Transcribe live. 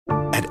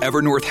At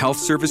Evernorth Health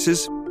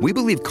Services, we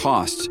believe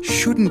costs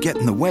shouldn't get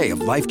in the way of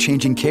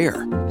life-changing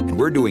care, and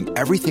we're doing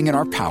everything in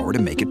our power to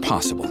make it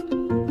possible.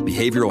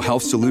 Behavioral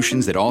health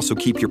solutions that also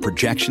keep your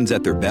projections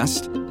at their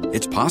best?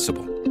 It's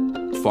possible.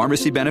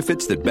 Pharmacy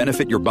benefits that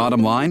benefit your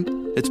bottom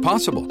line? It's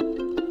possible.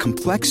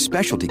 Complex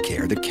specialty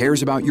care that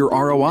cares about your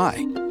ROI?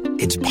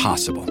 It's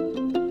possible.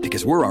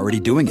 Because we're already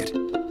doing it.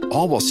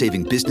 All while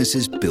saving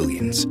businesses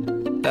billions.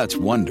 That's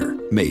Wonder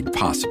made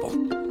possible.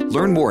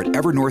 Learn more at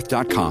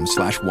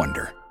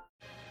evernorth.com/wonder.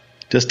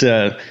 Just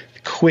a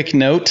quick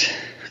note.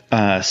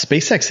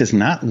 SpaceX is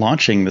not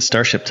launching the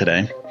Starship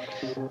today.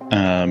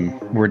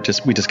 We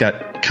just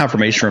got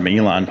confirmation from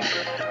Elon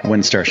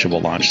when Starship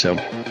will launch. So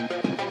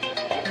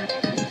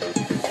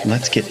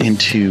let's get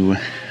into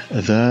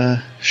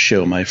the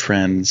show, my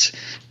friends.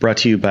 Brought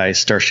to you by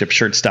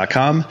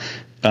StarshipShirts.com.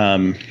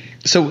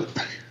 So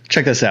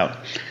check this out.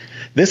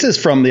 This is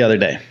from the other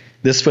day.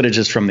 This footage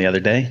is from the other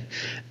day.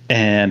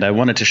 And I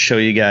wanted to show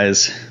you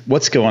guys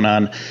what's going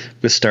on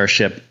with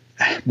Starship,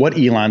 what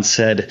Elon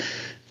said,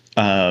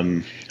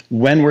 when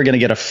we're going to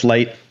get a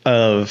flight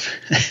of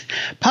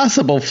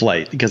possible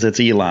flight, because it's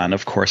Elon,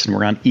 of course, and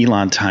we're on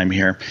Elon time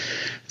here.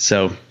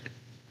 So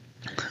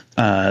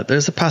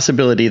there's a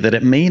possibility that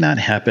it may not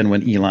happen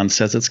when Elon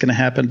says it's going to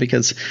happen,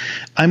 because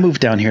I moved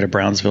down here to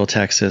Brownsville,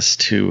 Texas,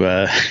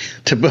 to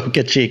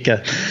Boca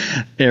Chica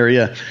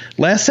area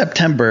last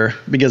September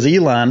because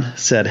Elon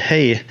said,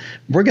 "Hey,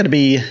 we're going to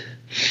be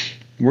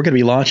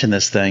launching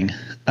this thing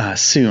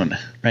soon,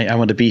 right? I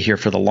want to be here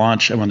for the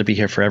launch. I want to be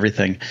here for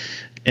everything."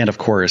 And of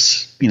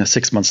course,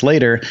 6 months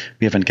later,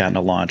 we haven't gotten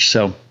a launch.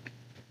 So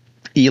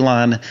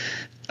Elon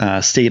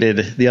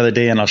stated the other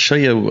day, and I'll show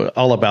you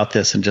all about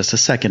this in just a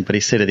second, but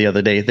he stated the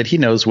other day that he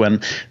knows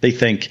when they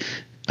think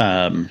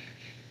when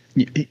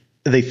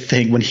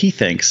he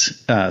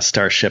thinks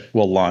Starship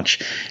will launch.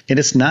 And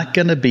it's not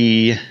going to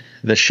be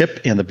the ship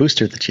and the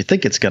booster that you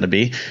think it's going to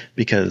be,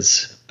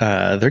 because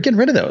they're getting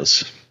rid of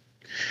those.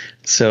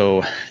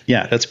 So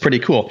yeah, that's pretty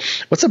cool.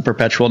 What's up,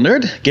 Perpetual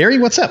Nerd? Gary,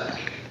 what's up?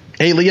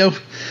 Hey, Leo.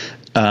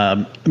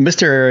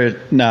 Mr.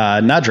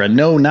 Nadra,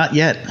 no, not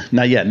yet.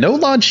 No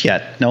launch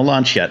yet.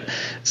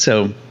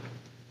 So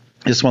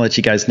I just want to let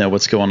you guys know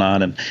what's going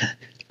on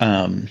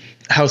and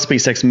how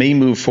SpaceX may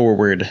move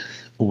forward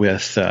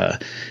with the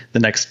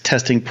next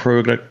testing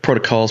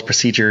protocols,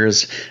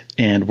 procedures,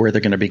 and where they're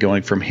going to be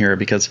going from here,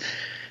 because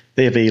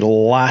they have a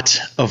lot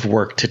of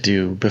work to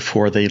do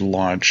before they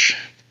launch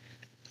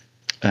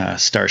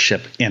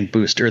Starship and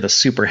booster, the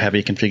super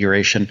heavy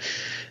configuration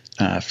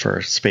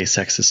for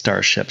SpaceX's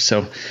Starship.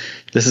 So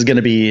this is going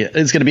to be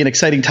an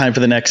exciting time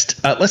for the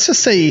next, let's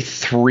just say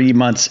 3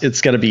 months.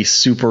 It's going to be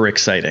super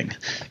exciting.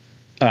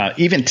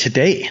 Even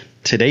today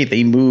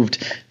they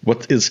moved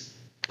what is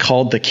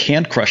called the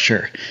Can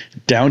Crusher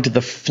down to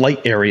the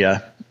flight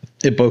area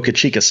at Boca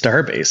Chica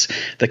Starbase.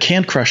 The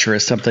Can Crusher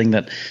is something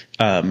that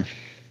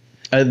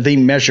they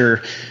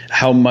measure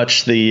how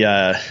much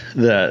the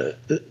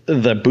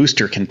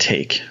booster can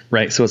take,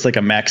 right? So it's like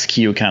a max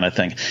Q kind of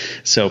thing.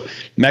 So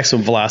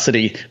maximum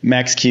velocity,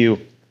 max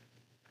Q,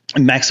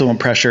 maximum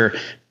pressure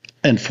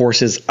and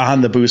forces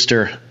on the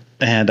booster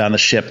and on the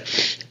ship.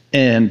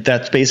 And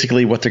that's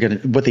basically what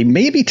they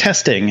may be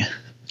testing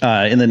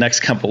in the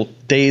next couple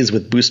days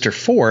with Booster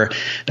 4.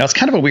 Now, it's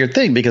kind of a weird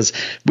thing, because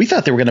we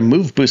thought they were going to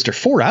move Booster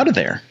 4 out of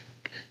there.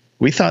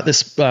 We thought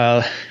this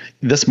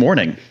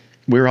morning.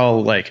 We were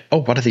all like, oh,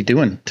 what are they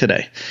doing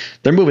today?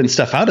 They're moving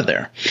stuff out of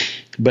there.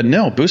 But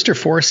no, Booster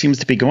 4 seems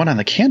to be going on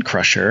the Can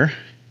Crusher,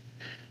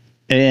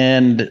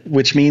 and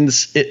which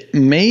means it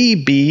may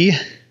be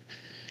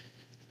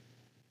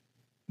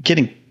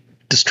getting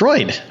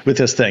destroyed with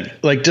this thing,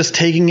 like just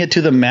taking it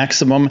to the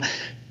maximum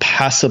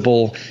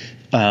possible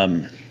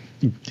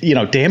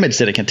damage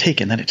that it can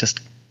take, and then it just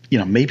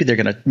maybe they're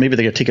gonna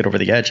take it over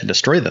the edge and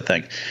destroy the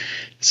thing.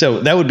 So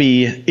that would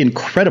be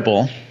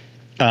incredible.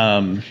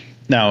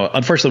 Now,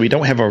 unfortunately, we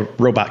don't have a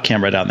robot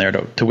camera down there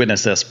to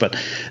witness this, but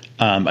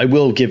I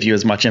will give you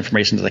as much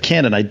information as I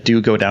can, and I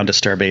do go down to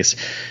Starbase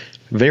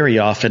very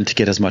often to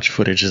get as much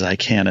footage as I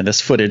can. And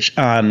this footage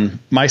on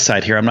my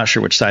side here, I'm not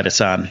sure which side it's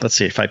on. Let's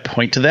see if I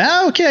point to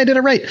that. Okay, I did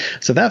it right.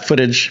 So that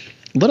footage,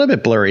 a little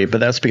bit blurry, but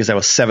that's because I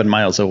was 7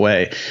 miles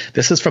away.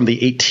 This is from the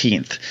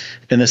 18th,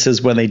 and this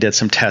is when they did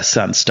some tests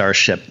on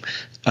Starship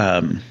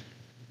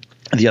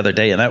the other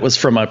day, and that was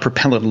from a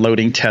propellant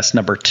loading test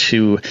number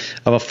 2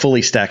 of a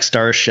fully stacked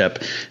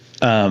Starship.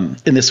 And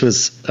this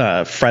was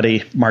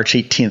Friday, March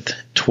 18th,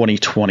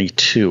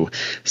 2022.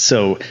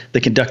 So they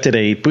conducted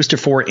a Booster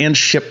 4 and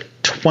Ship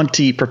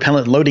 20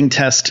 propellant loading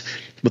test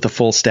with a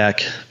full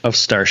stack of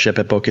Starship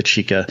at Boca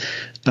Chica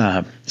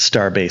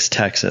Starbase,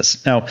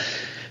 Texas. Now,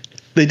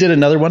 they did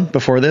another one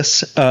before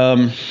this.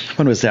 When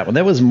was that one?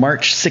 That was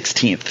March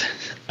 16th.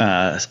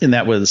 And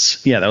that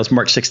was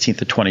March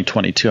 16th of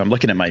 2022. I'm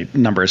looking at my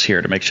numbers here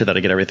to make sure that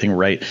I get everything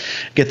right,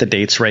 get the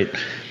dates right.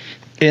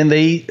 And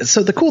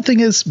so the cool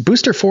thing is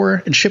Booster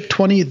 4 and Ship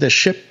 20, the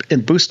ship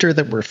and booster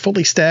that were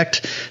fully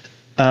stacked,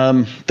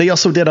 they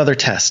also did other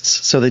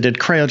tests. So they did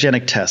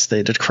cryogenic tests.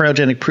 They did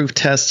cryogenic proof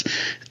tests.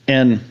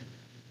 And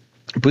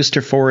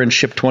Booster 4 and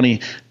Ship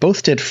 20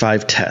 both did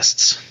 5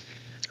 tests.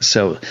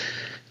 So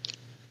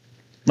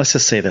let's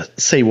just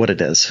say what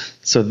it is.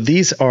 So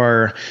these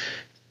are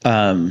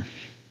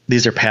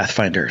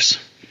Pathfinders.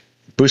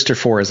 Booster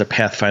 4 is a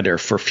Pathfinder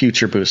for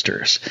future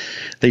boosters.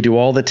 They do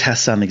all the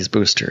tests on these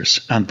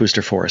boosters, on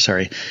Booster 4,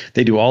 sorry.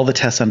 They do all the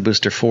tests on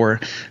Booster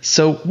 4.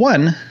 So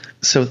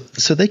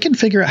they can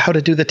figure out how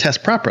to do the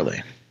test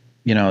properly.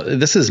 You know,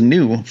 this is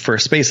new for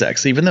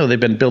SpaceX. Even though they've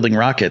been building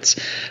rockets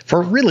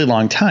for a really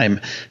long time,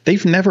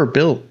 they've never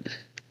built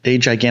a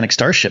gigantic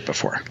starship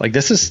before. Like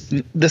this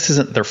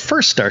isn't their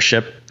first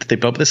starship that they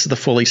built, but this is the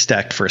fully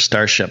stacked first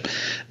starship.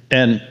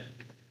 And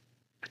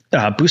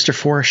Booster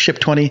 4, Ship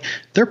 20,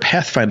 they're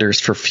Pathfinders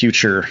for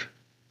future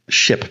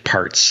ship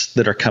parts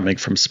that are coming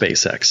from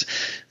SpaceX.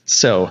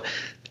 So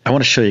I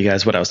want to show you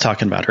guys what I was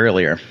talking about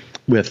earlier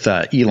with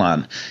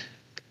Elon.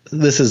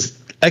 This is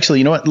actually,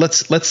 you know what?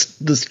 Let's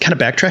just kind of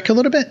backtrack a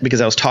little bit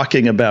because I was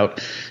talking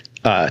about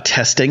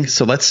testing.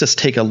 So let's just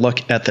take a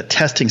look at the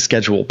testing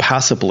schedule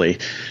possibly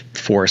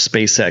for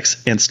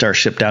SpaceX and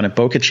Starship down in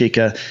Boca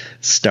Chica,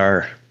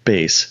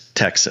 Starbase,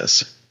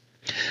 Texas.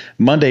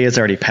 Monday has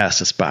already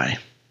passed us by.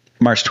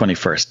 March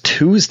 21st.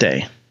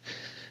 Tuesday,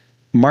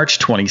 March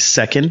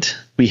 22nd,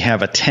 we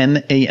have a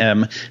 10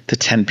 a.m. to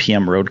 10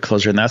 p.m. road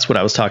closure. And that's what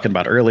I was talking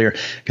about earlier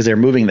because they're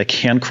moving the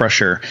Can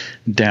Crusher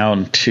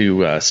down to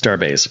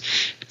Starbase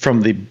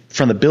from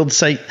the build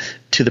site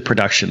to the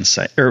production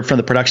site, or from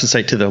the production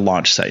site to the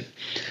launch site.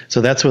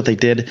 So that's what they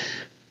did.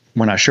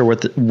 We're not sure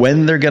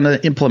when they're going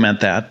to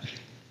implement that.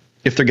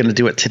 If they're going to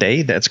do it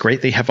today, that's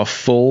great. They have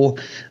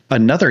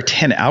another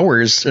 10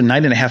 hours,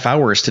 9.5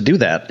 hours to do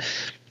that.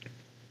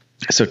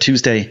 So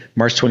Tuesday,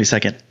 March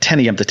 22nd, 10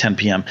 a.m. to 10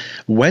 p.m.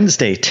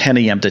 Wednesday, 10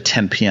 a.m. to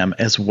 10 p.m.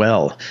 as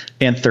well.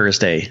 And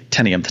Thursday,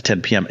 10 a.m. to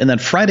 10 p.m. And then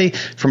Friday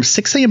from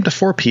 6 a.m. to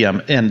 4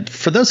 p.m. And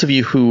for those of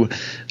you who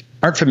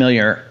aren't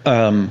familiar,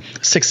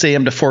 6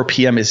 a.m. to 4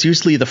 p.m. is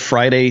usually the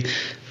Friday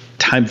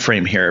time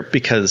frame here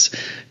because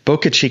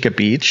Boca Chica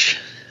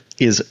Beach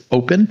is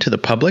open to the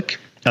public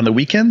on the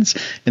weekends.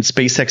 And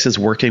SpaceX is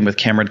working with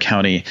Cameron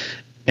County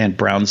and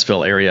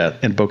Brownsville area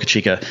in Boca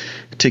Chica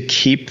to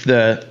keep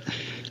the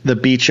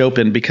beach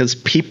open because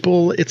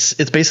people, it's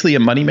basically a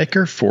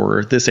moneymaker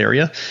for this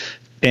area.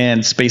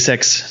 And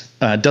SpaceX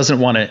doesn't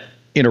want to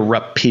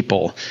interrupt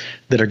people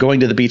that are going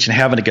to the beach and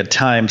having a good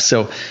time.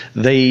 So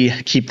they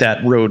keep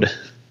that road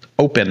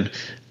open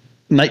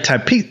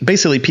nighttime.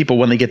 Basically, people,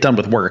 when they get done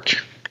with work,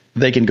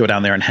 they can go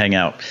down there and hang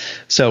out.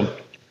 So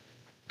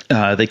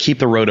they keep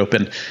the road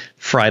open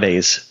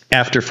Fridays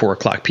after 4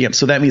 o'clock p.m.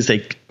 So that means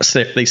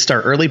they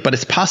start early, but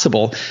it's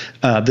possible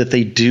that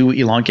they do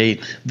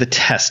elongate the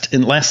test.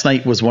 And last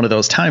night was one of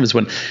those times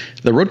when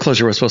the road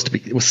closure was supposed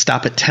to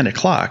stop at 10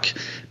 o'clock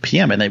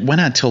p.m. and they went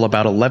on until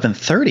about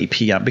 11:30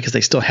 p.m. because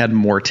they still had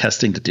more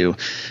testing to do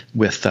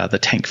with the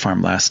tank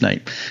farm last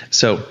night.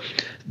 So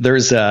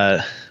there's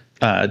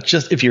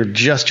just if you're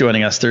just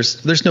joining us,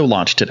 there's no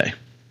launch today.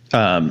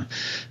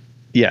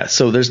 Yeah,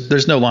 so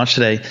there's no launch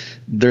today.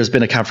 There's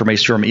been a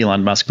confirmation from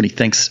Elon Musk when he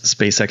thinks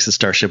SpaceX's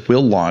Starship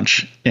will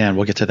launch, and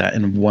we'll get to that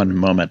in one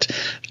moment.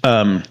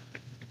 Old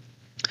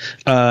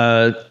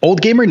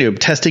Gamer Noob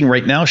testing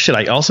right now. Should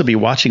I also be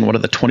watching one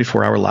of the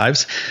 24-hour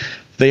lives?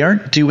 They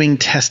aren't doing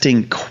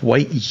testing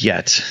quite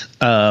yet.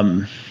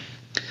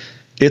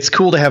 It's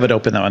cool to have it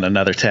open though on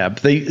another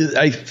tab.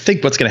 I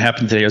think what's going to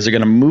happen today is they're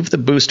going to move the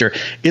booster.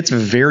 It's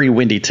very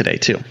windy today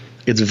too.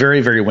 It's very,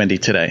 very windy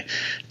today.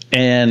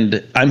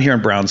 And I'm here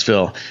in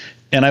Brownsville,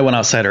 and I went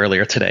outside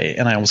earlier today,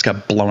 and I almost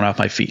got blown off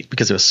my feet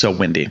because it was so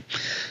windy.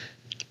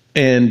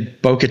 In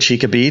Boca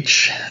Chica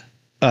Beach,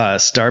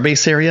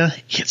 Starbase area,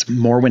 it's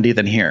more windy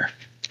than here.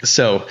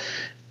 So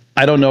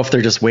I don't know if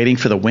they're just waiting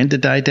for the wind to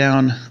die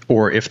down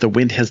or if the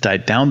wind has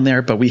died down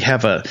there, but we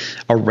have a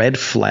red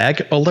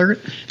flag alert,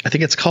 I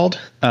think it's called,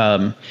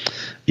 for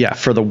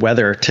the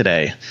weather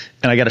today.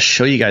 And I got to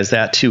show you guys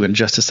that too in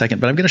just a second,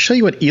 but I'm going to show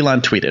you what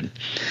Elon tweeted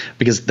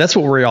because that's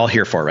what we're all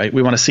here for, right?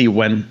 We want to see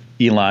when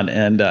Elon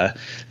and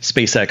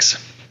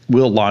SpaceX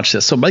will launch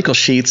this. So Michael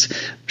Sheets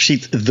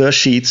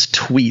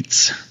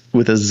tweets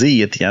with a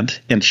Z at the end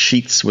and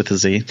Sheets with a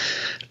Z,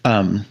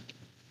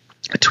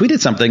 tweeted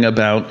something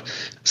about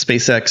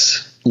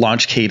SpaceX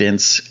launch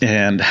cadence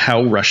and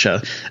how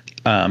Russia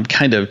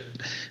kind of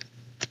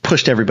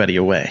pushed everybody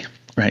away.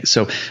 Right.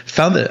 So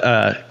found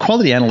that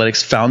Quality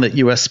Analytics found that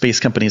U.S. space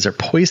companies are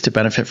poised to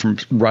benefit from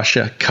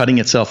Russia cutting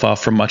itself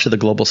off from much of the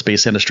global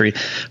space industry,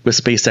 with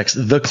SpaceX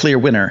the clear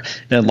winner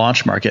in the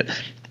launch market,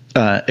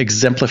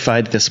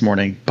 exemplified this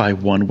morning by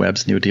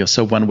OneWeb's new deal.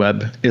 So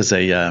OneWeb is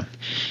a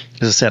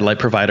satellite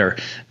provider,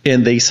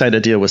 and they signed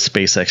a deal with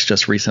SpaceX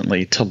just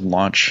recently to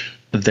launch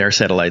their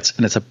satellites,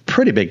 and it's a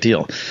pretty big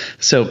deal.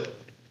 So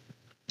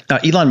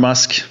Elon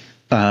Musk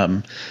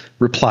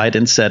replied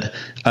and said,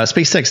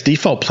 SpaceX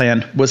default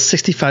plan was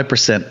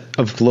 65%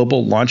 of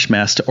global launch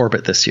mass to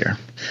orbit this year.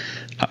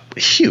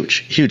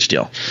 Huge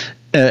deal.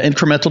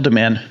 Incremental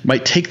demand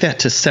might take that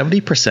to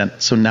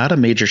 70%, so not a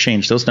major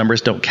change. Those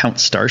numbers don't count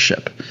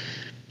Starship.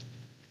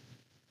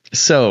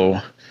 So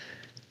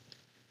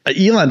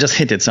Elon just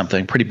hinted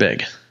something pretty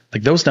big.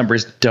 Like those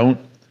numbers don't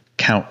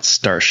count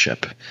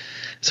Starship.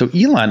 So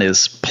Elon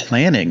is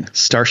planning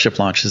Starship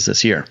launches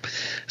this year.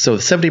 So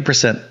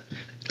 70%,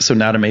 so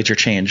not a major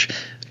change,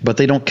 but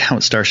they don't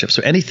count Starship.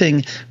 So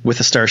anything with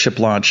a Starship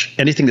launch,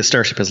 anything that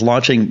Starship is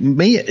launching,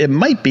 it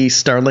might be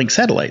Starlink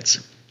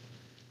satellites.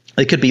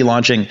 They could be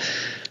launching,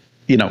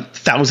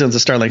 thousands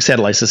of Starlink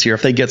satellites this year.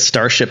 If they get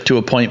Starship to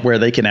a point where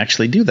they can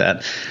actually do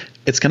that,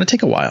 it's going to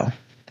take a while,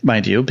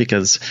 mind you,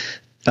 because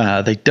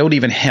they don't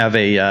even have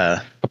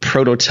a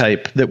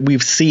prototype that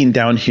we've seen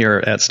down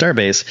here at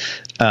Starbase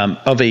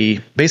of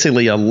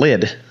basically a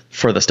lid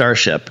for the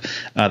Starship,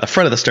 the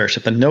front of the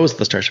Starship, the nose of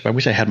the Starship. I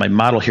wish I had my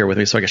model here with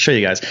me so I could show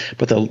you guys.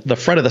 But the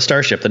front of the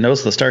Starship, the nose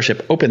of the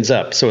Starship opens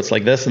up. So it's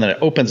like this, and then it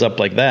opens up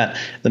like that.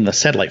 Then the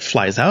satellite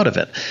flies out of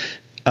it.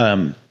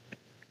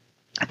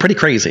 Pretty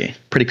crazy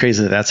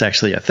that that's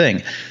actually a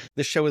thing.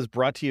 This show is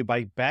brought to you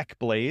by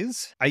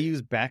Backblaze. I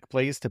use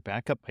Backblaze to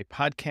back up my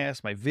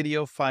podcast, my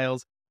video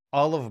files,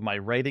 all of my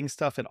writing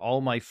stuff, and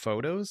all my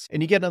photos.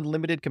 And you get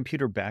unlimited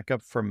computer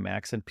backup for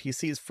Macs and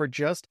PCs for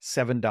just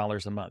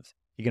 $7 a month.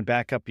 You can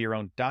back up your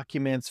own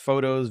documents,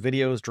 photos,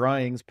 videos,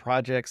 drawings,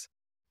 projects,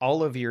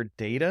 all of your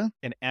data,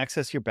 and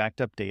access your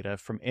backed up data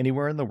from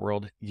anywhere in the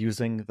world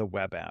using the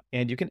web app.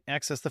 And you can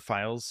access the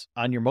files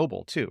on your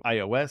mobile too.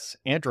 iOS,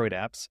 Android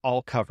apps,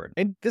 all covered.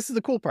 And this is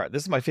the cool part.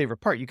 This is my favorite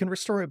part. You can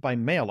restore it by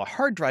mail. A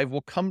hard drive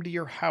will come to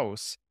your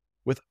house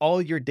with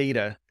all your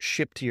data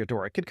shipped to your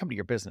door. It could come to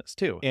your business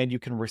too. And you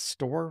can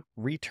restore,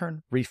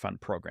 return,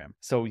 refund program.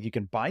 So you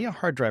can buy a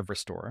hard drive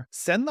restore,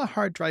 send the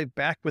hard drive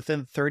back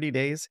within 30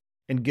 days,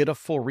 and get a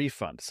full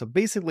refund. So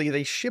basically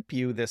they ship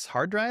you this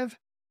hard drive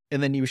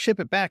and then you ship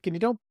it back and you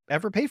don't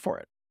ever pay for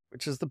it,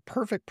 which is the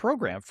perfect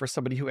program for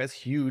somebody who has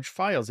huge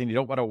files and you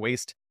don't want to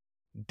waste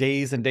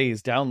days and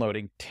days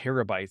downloading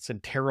terabytes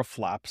and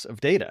teraflops of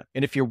data.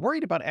 And if you're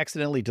worried about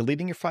accidentally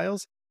deleting your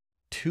files,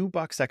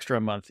 $2 extra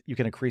a month, you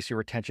can increase your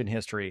retention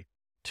history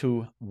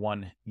to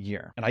 1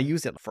 year. And I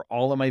use it for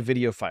all of my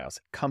video files.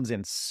 It comes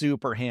in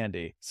super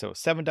handy. So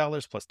 $7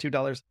 plus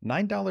 $2,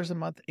 $9 a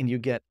month, and you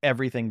get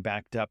everything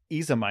backed up,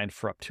 ease of mind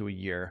for up to a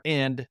year.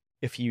 And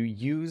if you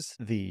use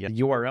the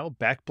URL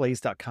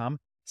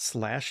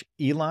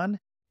backblaze.com/Elon,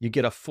 you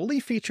get a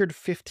fully featured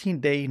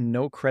 15-day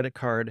no credit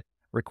card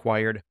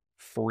required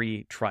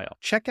free trial.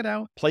 Check it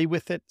out, play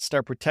with it,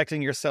 start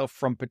protecting yourself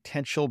from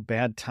potential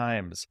bad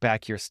times.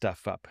 Back your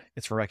stuff up.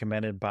 It's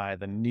recommended by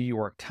the New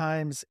York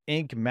Times,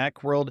 Inc.,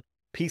 Macworld,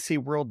 PC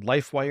World,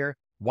 LifeWire,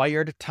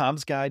 Wired,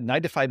 Tom's Guide,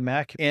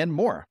 9to5Mac, and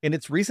more. And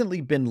it's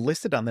recently been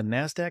listed on the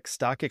NASDAQ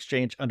stock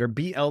exchange under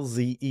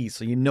BLZE,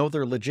 so you know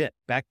they're legit.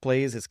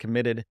 Backblaze is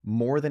committed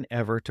more than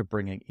ever to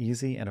bringing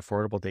easy and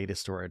affordable data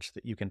storage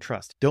that you can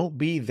trust. Don't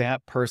be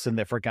that person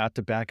that forgot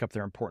to back up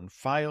their important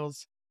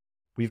files.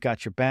 We've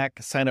got your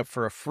back. Sign up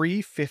for a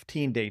free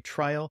 15-day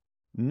trial.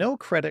 No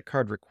credit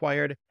card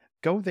required.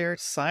 Go there,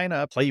 sign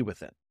up, play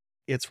with it.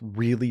 It's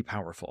really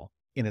powerful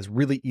and it's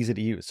really easy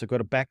to use. So go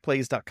to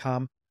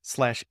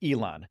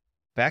backblaze.com/Elon.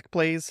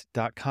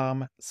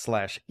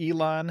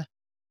 Backblaze.com/Elon.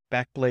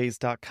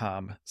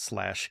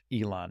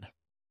 Backblaze.com/Elon.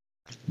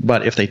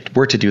 But if they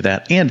were to do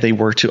that and they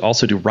were to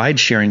also do ride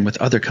sharing with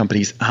other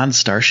companies on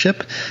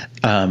Starship,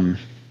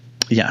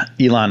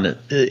 Elon,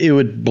 it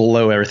would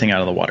blow everything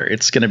out of the water.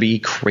 It's going to be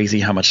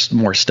crazy how much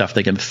more stuff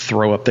they can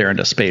throw up there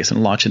into space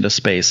and launch into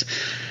space.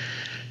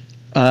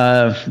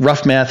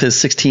 Rough math is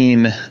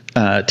 16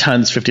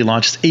 tons, 50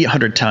 launches,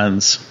 800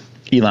 tons,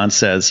 Elon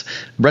says.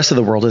 The rest of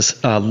the world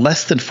is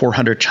less than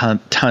 400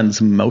 tons,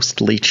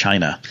 mostly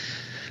China.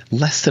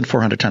 Less than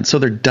 400 tons. So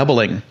they're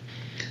doubling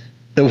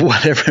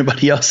what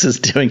everybody else is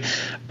doing.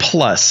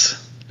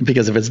 Plus,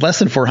 because if it's less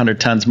than 400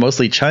 tons,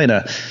 mostly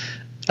China,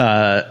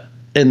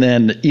 and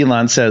then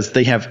Elon says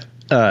they have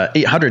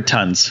 800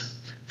 tons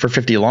for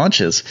 50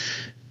 launches.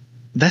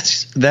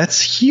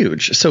 That's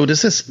huge. So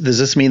does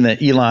this mean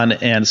that Elon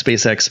and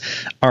SpaceX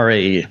are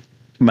a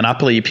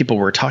monopoly? People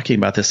were talking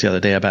about this the other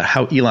day about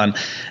how Elon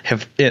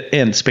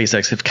and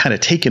SpaceX have kind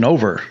of taken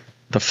over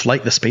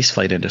the space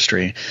flight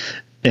industry,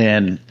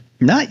 and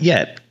not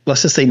yet.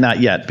 Let's just say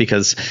not yet,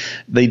 because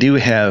they do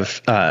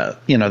have a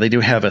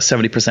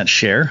 70%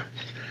 share,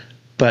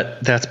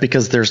 but that's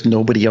because there's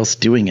nobody else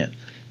doing it.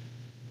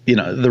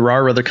 There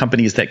are other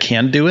companies that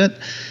can do it,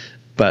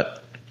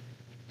 but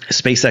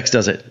SpaceX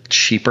does it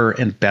cheaper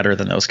and better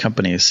than those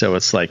companies. So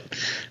it's like,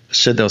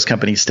 should those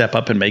companies step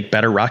up and make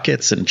better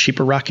rockets and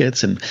cheaper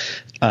rockets and,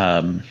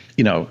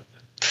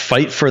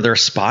 fight for their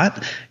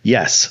spot?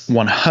 Yes,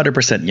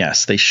 100%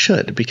 yes, they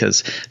should,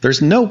 because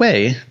there's no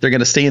way they're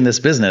going to stay in this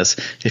business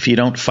if you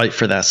don't fight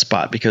for that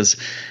spot, because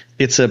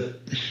it's a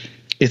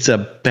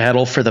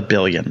battle for the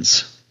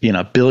billions.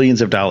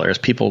 Billions of dollars.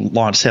 People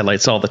launch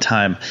satellites all the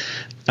time.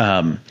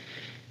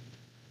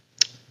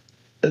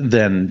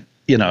 Then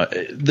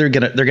they're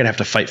gonna have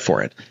to fight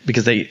for it,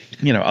 because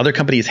other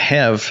companies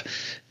have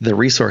the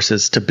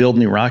resources to build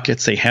new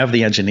rockets. They have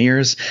the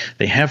engineers,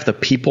 they have the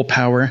people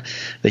power,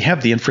 they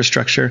have the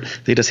infrastructure.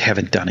 They just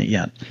haven't done it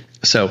yet.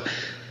 So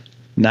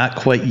not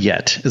quite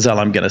yet is all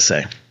I'm gonna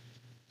say.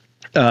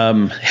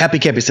 Happy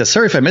Cappy says,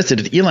 sorry if I missed it.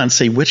 Did Elon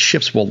say which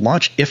ships will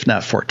launch if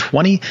not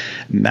 420?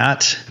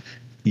 Not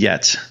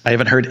yet. I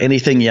haven't heard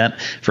anything yet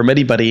from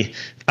anybody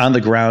on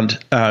the ground.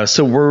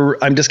 So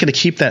I'm just going to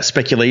keep that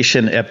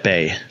speculation at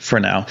bay for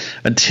now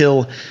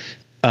until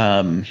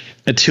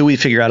we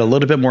figure out a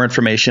little bit more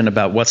information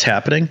about what's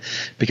happening,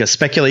 because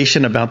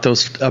speculation about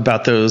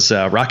those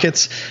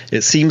rockets,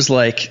 it seems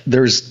like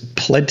there's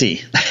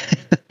plenty.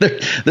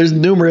 There's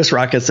numerous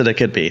rockets that it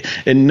could be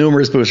and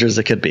numerous boosters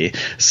it could be.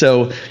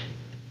 So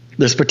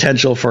there's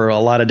potential for a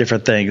lot of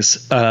different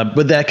things,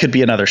 but that could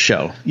be another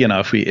show.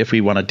 If we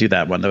want to do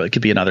that one, though, it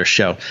could be another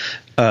show.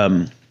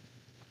 So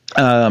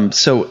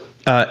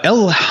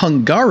El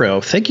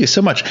Hungaro, thank you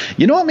so much.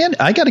 You know what, man?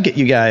 I got to get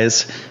you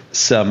guys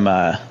some.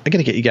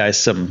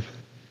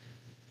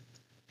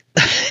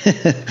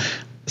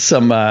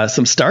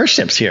 some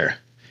starships here.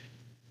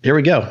 Here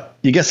we go.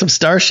 You get some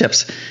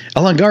starships.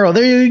 El Hungaro,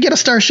 there you get a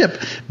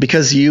starship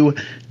because you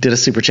did a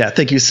super chat.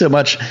 Thank you so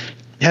much.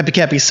 Happy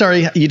Cappy,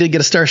 sorry you did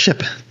get a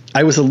starship.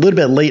 I was a little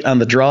bit late on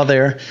the draw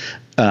there,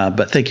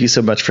 but thank you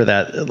so much for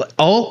that.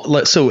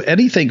 So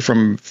anything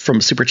from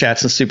super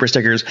chats and super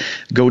stickers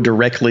go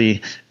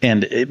directly,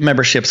 and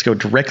memberships go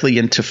directly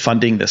into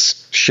funding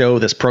this show,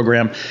 this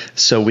program,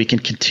 so we can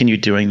continue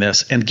doing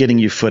this and getting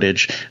you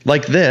footage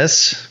like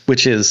this,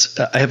 which is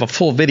I have a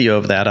full video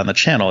of that on the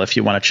channel if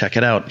you want to check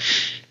it out.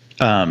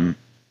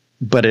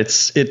 But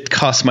it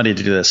costs money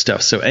to do this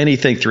stuff. So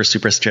anything through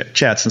super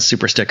chats and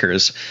super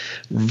stickers,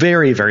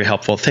 very, very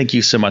helpful. Thank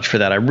you so much for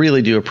that. I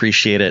really do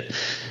appreciate it.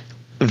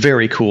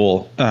 Very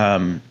cool.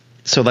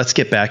 So let's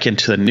get back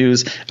into the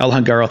news. El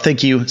Hungaro,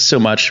 thank you so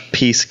much.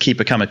 Peace.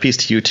 Keep it coming. Peace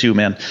to you too,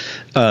 man.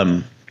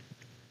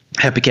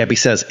 Happy Cappy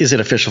says, is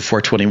it official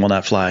 420 will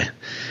not fly?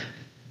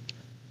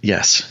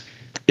 Yes.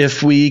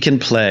 If we can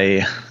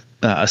play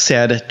a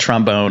sad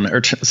trombone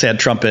or sad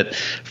trumpet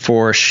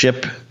for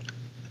ship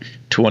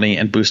 20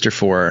 and booster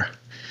 4,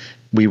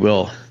 we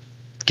will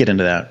get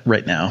into that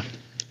right now.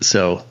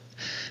 So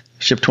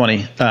ship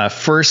 20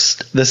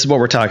 first, this is what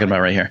we're talking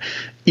about right here.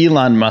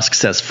 Elon Musk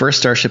says first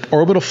Starship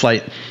orbital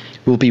flight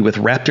will be with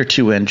Raptor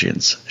 2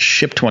 engines.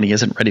 Ship 20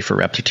 isn't ready for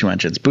Raptor 2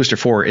 engines. Booster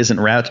 4 isn't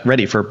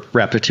ready for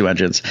Raptor 2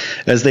 engines,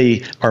 as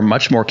they are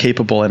much more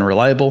capable and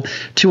reliable.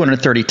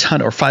 230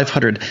 ton or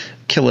 500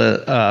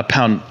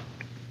 pound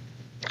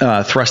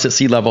thrust at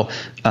sea level,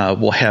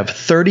 will have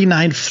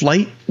 39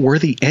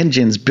 flight-worthy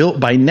engines built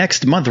by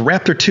next month.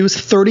 Raptor 2s,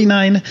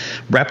 39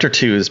 Raptor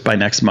 2s by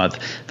next month.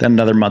 Then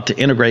another month to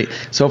integrate.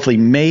 So hopefully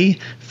May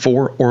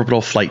for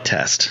orbital flight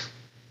test.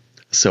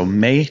 So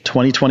May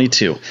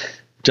 2022,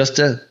 just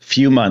a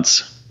few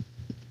months.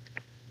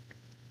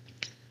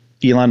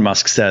 Elon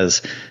Musk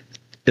says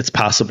it's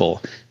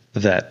possible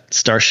that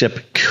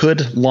Starship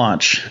could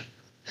launch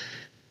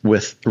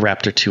with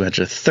Raptor 2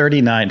 engine,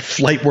 39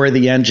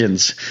 flight-worthy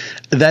engines.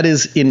 That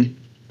is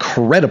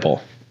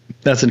incredible.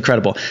 That's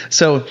incredible.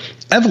 So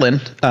Evelyn,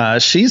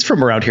 she's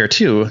from around here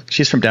too.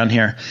 She's from down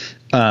here.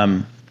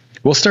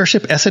 Will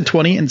Starship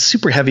SN20 and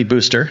Super Heavy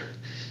Booster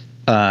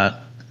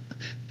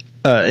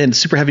and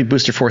Super Heavy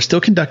Booster 4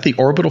 still conduct the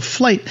orbital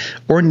flight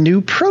or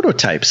new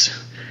prototypes?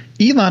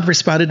 Elon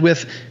responded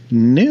with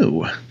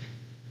new.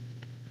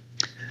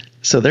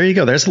 So there you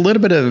go. There's a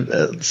little bit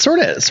of sort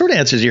of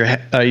answers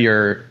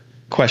your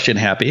question,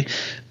 Happy.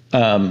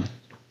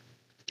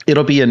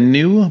 It'll be a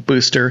new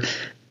booster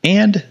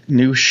and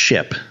new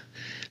ship.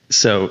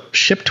 So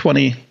ship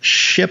 20,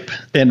 ship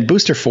and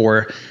booster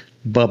 4,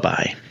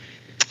 bye-bye.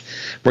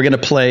 We're going to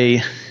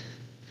play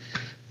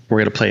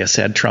a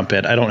sad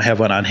trumpet. I don't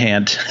have one on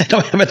hand. I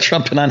don't have a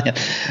trumpet on hand.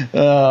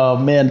 Oh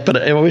man, but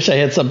I wish I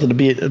had something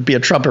to be a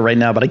trumpet right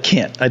now, but I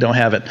can't. I don't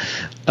have it.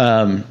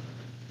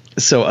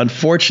 So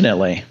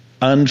unfortunately,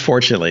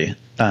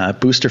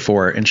 booster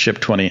 4 and ship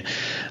 20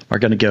 are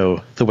going to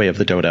go the way of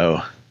the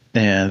dodo,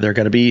 and they're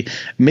going to be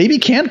maybe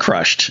can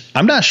crushed.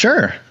 I'm not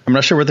sure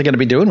what they're going to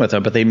be doing with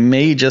them, but they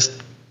may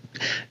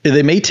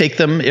take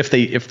them if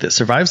it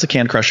survives the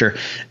can crusher.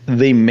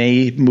 They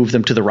may move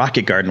them to the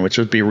rocket garden, which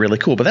would be really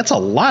cool. But that's a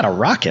lot of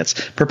rockets.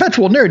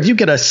 Perpetual Nerd, you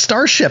get a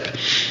Starship.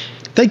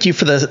 Thank you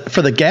for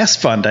the gas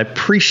fund. I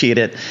appreciate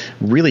it.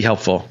 Really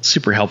helpful.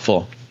 Super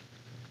helpful.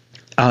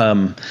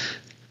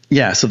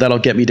 Yeah, so that'll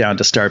get me down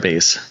to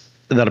Starbase.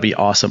 That'll be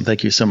awesome.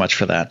 Thank you so much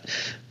for that.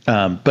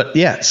 But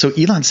yeah, so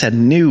Elon said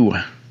new.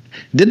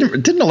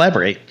 Didn't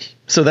elaborate.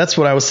 So that's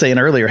what I was saying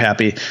earlier,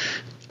 Happy,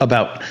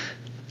 about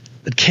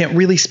can't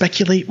really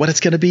speculate what it's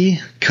going to be.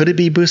 Could it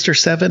be Booster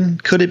 7?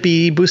 Could it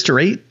be Booster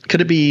 8?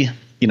 Could it be,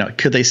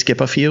 could they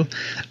skip a few?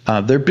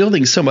 They're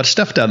building so much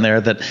stuff down there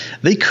that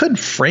they could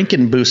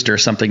Franken-booster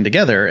something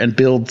together and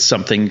build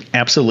something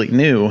absolutely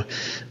new,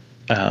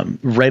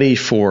 ready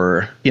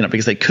for,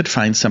 because they could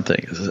find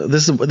something.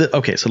 This is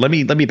okay. So let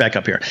me back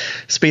up here.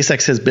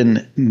 SpaceX has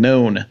been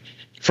known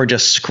for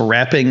just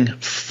scrapping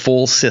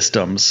full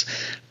systems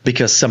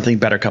because something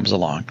better comes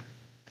along.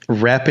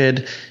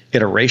 Rapid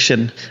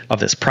iteration of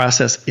this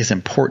process is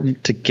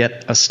important to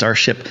get a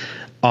Starship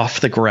off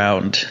the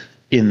ground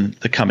in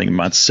the coming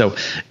months. So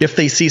if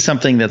they see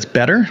something that's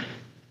better,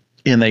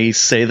 and they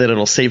say that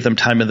it'll save them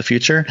time in the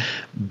future,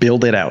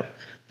 build it out.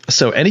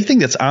 So anything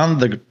that's on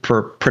the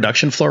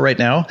production floor right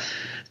now,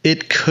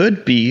 it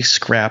could be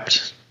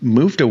scrapped,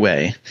 moved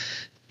away,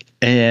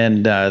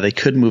 and they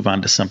could move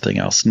on to something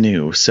else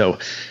new. So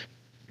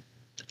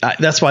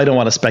that's why I don't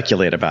want to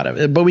speculate about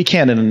it, but we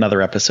can in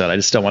another episode. I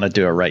just don't want to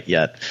do it right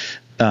yet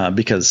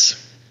because,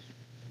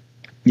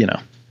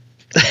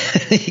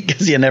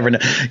 because you never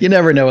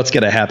know what's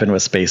going to happen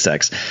with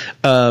SpaceX.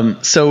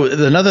 So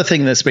another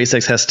thing that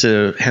SpaceX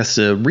has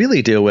to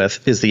really deal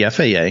with is the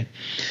FAA.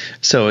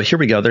 So here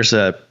we go. There's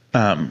the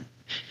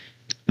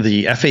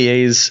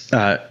FAA's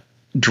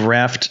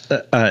draft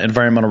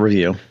environmental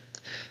review.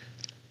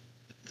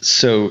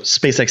 So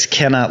SpaceX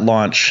cannot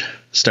launch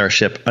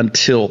Starship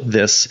until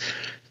this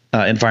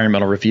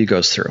environmental review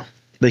goes through.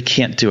 They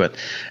can't do it.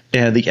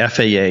 And the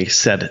FAA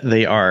said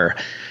they are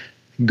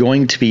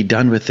going to be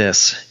done with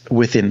this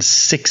within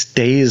 6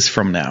 days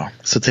from now.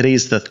 So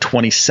today's the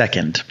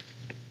 22nd.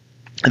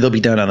 They'll be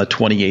done on the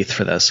 28th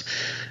for this.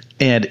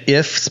 And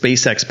if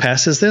SpaceX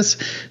passes this,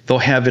 they'll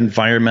have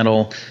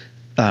environmental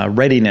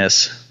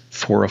readiness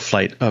for a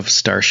flight of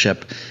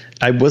Starship.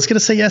 I was going to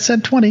say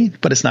SN20,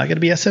 but it's not going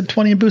to be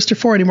SN20 and Booster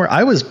 4 anymore.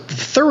 I was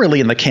thoroughly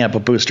in the camp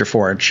of Booster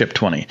 4 and Ship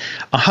 20,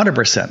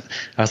 100%.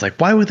 I was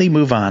like, why would they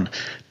move on?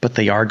 But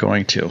they are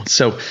going to.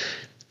 So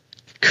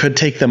could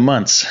take them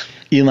months.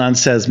 Elon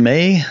says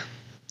May.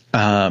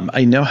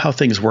 I know how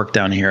things work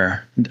down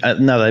here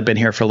now that I've been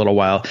here for a little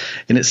while,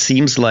 and it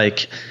seems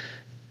like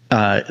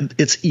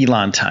it's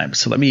Elon time.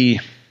 So let me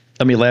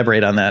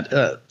elaborate on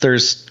that.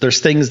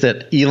 There's things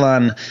that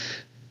Elon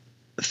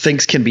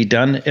thinks can be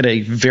done at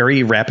a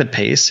very rapid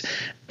pace,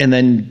 and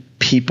then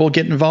people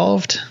get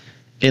involved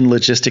and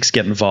logistics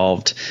get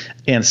involved,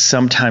 and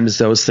sometimes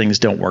those things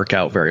don't work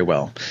out very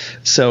well.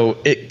 So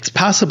it's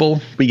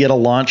possible we get a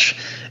launch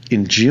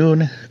in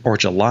June or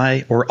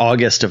July or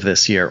August of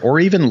this year,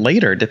 or even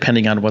later,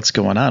 depending on what's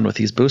going on with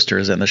these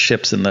boosters and the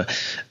ships and the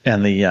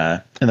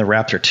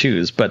Raptor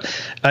 2s. But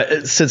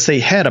since they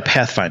had a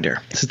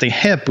Pathfinder, since they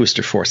have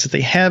Booster 4, since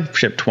they have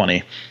Ship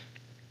 20,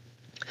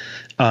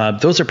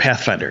 those are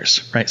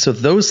Pathfinders, right? So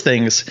those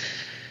things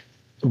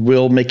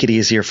will make it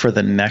easier for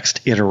the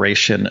next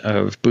iteration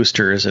of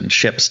boosters and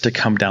ships to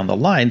come down the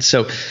line.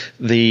 So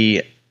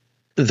the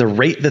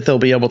rate that they'll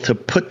be able to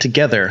put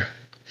together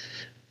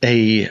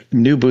a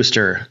new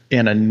booster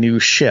and a new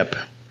ship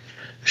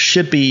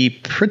should be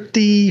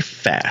pretty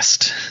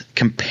fast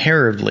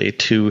comparatively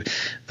to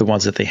the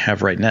ones that they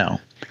have right now.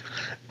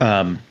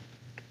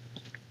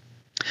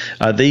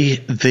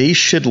 They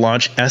should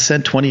launch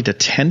SN20 to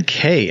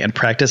 10K and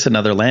practice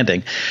another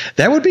landing.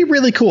 That would be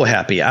really cool,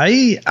 Happy.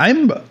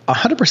 I'm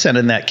 100%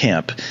 in that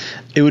camp.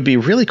 It would be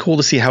really cool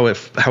to see how it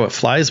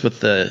flies with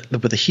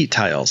the heat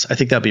tiles. I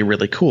think that'd be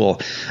really cool.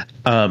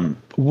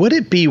 Would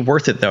it be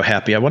worth it though,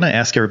 Happy? I want to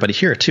ask everybody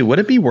here too. Would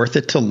it be worth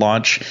it to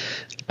launch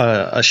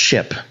a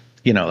ship?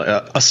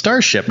 A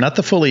Starship, not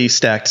the fully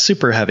stacked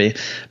super heavy,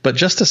 but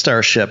just a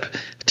Starship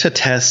to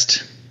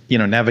test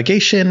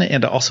navigation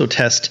and to also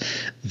test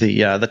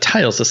the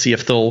tiles to see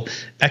if they'll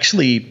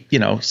actually,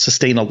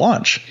 sustain a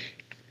launch.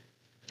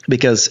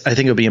 Because I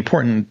think it would be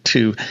important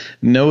to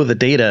know the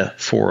data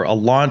for a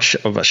launch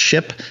of a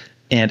ship,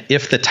 and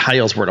if the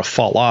tiles were to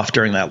fall off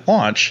during that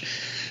launch,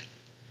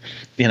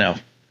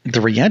 the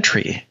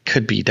reentry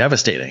could be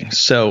devastating.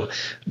 So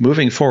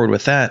moving forward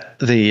with that,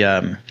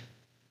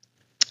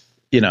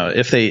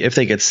 if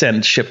they could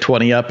send Ship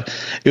 20 up,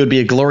 it would be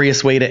a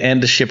glorious way to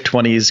end Ship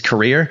 20's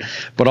career.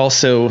 But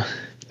also,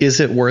 is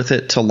it worth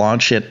it to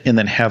launch it and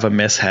then have a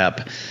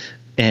mishap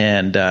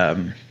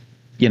and,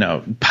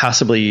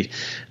 possibly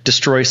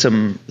destroy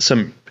some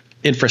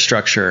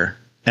infrastructure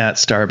at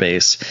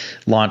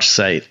Starbase launch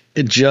site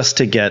just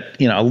to get,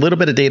 a little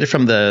bit of data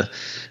from the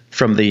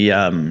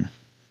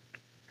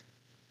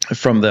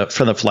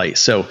flight.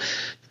 So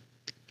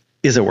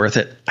is it worth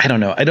it? I don't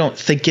know. I don't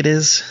think it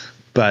is.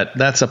 But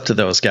that's up to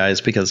those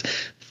guys because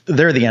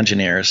they're the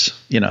engineers.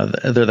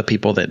 They're the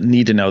people that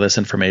need to know this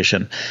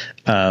information.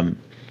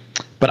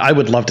 But I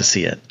would love to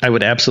see it. I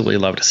would absolutely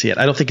love to see it.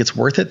 I don't think it's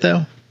worth it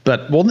though.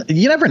 But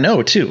you never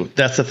know too.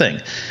 That's the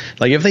thing.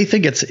 Like if they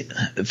think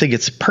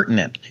it's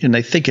pertinent and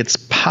they think it's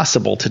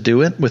possible to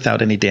do it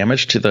without any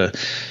damage to the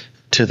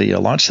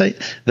launch site,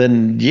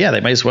 then yeah,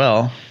 they might as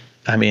well.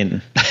 I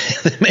mean,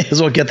 they may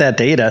as well get that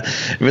data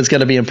if it's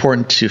going to be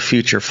important to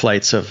future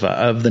flights of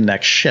the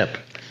next ship.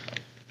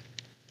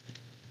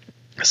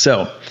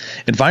 So,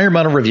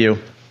 environmental review,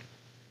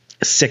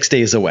 6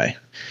 days away.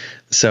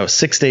 So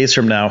 6 days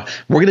from now,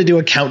 we're going to do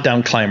a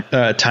countdown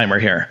timer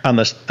here on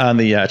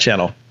the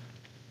channel.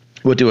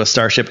 We'll do a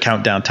Starship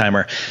countdown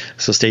timer.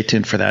 So stay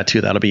tuned for that too.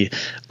 That'll be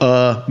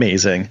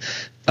amazing.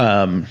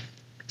 It'll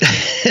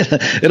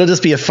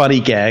just be a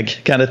funny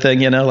gag kind of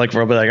thing, like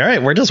we'll be like, all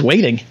right, we're just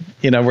waiting.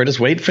 We're just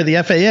waiting for the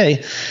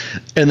FAA,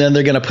 and then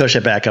they're going to push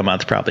it back a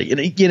month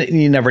probably.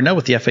 You never know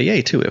with the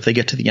FAA too. If they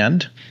get to the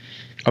end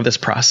of this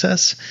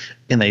process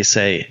and they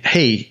say,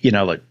 hey,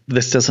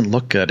 this doesn't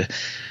look good,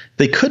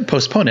 they could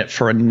postpone it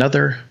for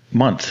another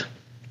month.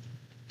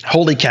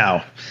 Holy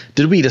cow.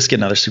 Did we just get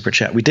another super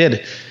chat? We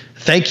did.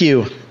 Thank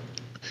you.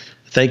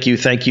 Thank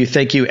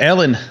you,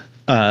 Alan,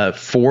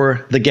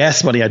 for the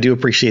gas money. I do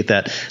appreciate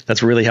that.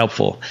 That's really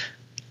helpful.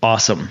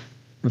 Awesome.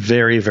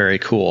 Very, very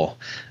cool.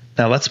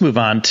 Now let's move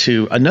on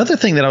to another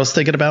thing that I was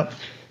thinking about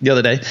the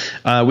other day.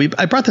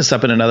 I brought this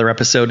up in another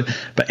episode,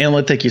 but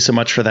Alan, thank you so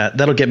much for that.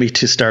 That'll get me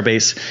to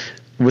Starbase.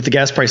 With the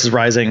gas prices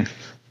rising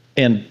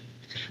and,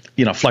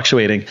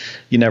 fluctuating,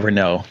 you never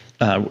know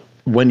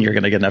when you're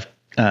going to get enough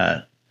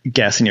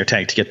gas in your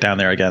tank to get down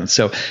there again.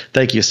 So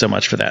thank you so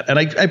much for that. And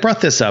I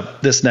brought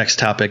this next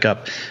topic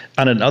up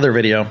on another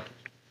video.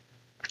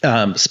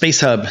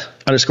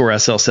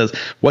 SpaceHub_SL says,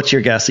 what's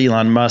your guess,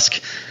 Elon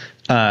Musk?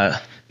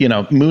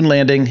 Moon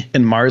landing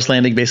and Mars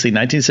landing, basically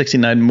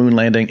 1969 moon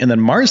landing, and then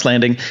Mars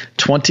landing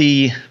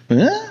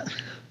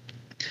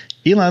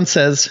Elon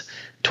says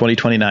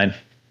 2029.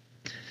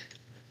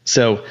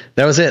 So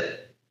that was it.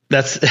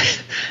 That's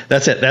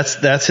it.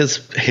 That's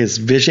his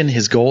vision.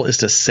 His goal is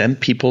to send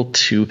people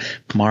to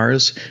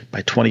Mars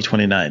by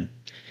 2029.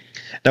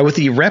 Now, with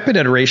the rapid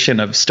iteration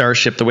of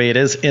Starship the way it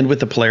is, and with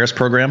the Polaris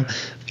program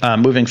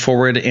moving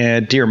forward,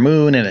 and Dear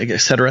Moon, and et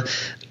cetera,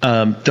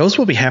 those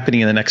will be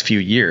happening in the next few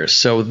years.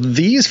 So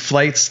these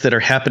flights that are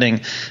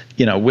happening,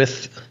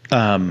 with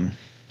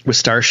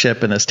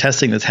Starship and this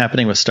testing that's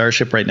happening with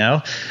Starship right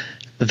now,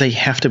 they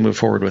have to move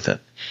forward with it.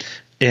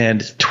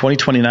 And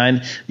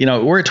 2029,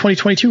 we're at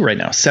 2022 right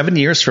now, 7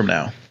 years from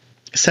now.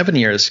 7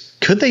 years,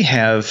 could they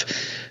have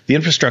the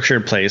infrastructure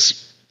in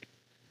place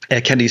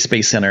at Kennedy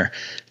Space Center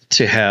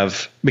to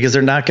have, because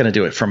they're not going to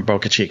do it from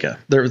Boca Chica.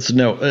 There's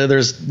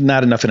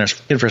not enough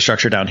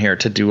infrastructure down here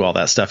to do all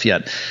that stuff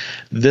yet.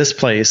 This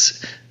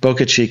place,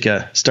 Boca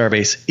Chica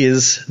Starbase,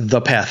 is the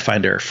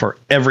pathfinder for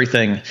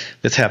everything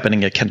that's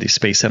happening at Kennedy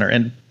Space Center.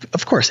 And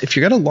of course, if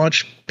you're going to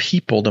launch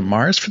people to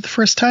Mars for the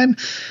first time,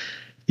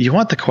 you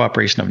want the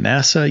cooperation of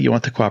NASA. You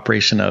want the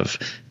cooperation of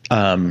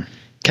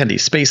Kennedy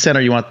Space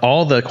Center. You want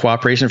all the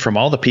cooperation from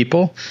all the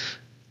people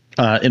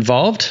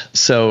involved.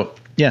 So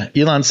yeah,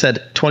 Elon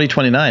said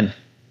 2029.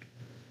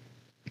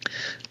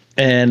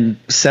 And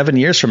 7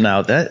 years from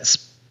now,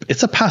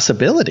 it's a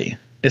possibility.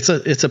 It's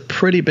a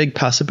pretty big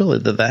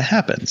possibility that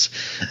happens.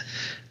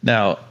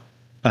 Now,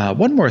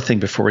 one more thing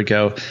before we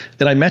go,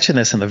 and I mentioned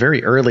this in the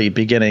very early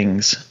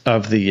beginnings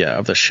of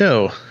the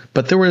show,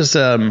 but there was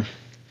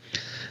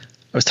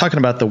I was talking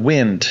about the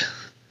wind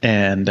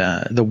and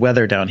the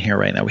weather down here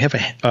right now. We have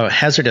a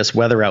hazardous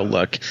weather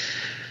outlook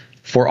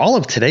for all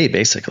of today,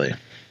 basically.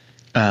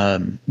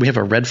 We have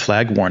a red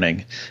flag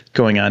warning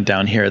going on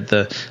down here.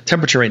 The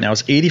temperature right now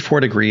is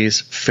 84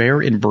 degrees,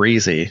 fair and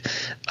breezy.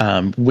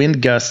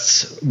 Wind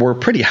gusts were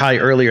pretty high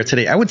earlier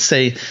today. I would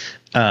say,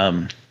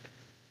 I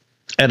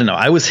don't know,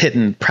 I was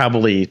hitting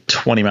probably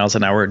 20 miles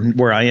an hour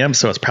where I am,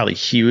 so it's probably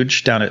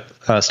huge down at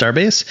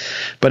Starbase.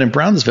 But in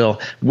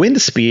Brownsville,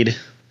 wind speed,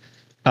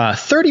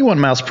 31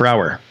 miles per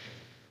hour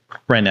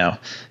right now.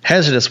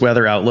 Hazardous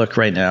weather outlook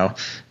right now.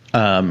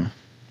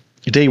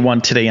 Day one,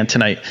 today and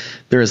tonight,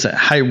 there is a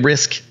high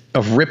risk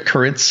of rip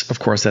currents. Of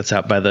course, that's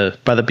out by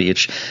the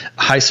beach.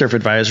 High surf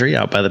advisory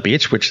out by the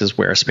beach, which is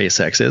where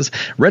SpaceX is.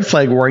 Red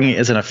flag warning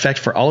is in effect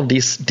for all of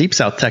deep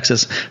South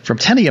Texas from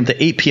 10 a.m.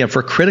 to 8 p.m.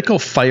 for critical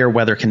fire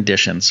weather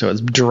conditions. So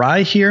it's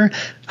dry here,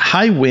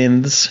 high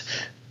winds,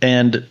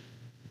 and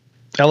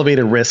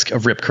elevated risk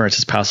of rip currents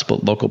is possible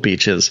at local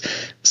beaches.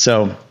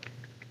 So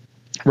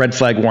red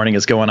flag warning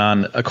is going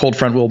on. A cold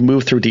front will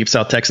move through deep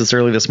South Texas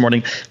early this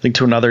morning, linked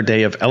to another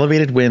day of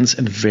elevated winds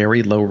and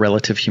very low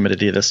relative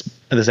humidity this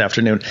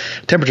afternoon.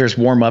 Temperatures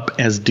warm up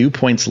as dew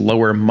points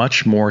lower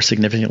much more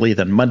significantly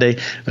than Monday,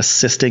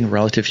 assisting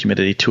relative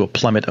humidity to a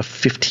plummet of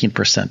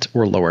 15%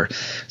 or lower.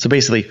 So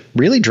basically,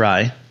 really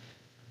dry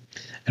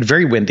and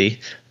very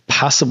windy.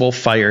 Possible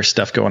fire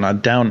stuff going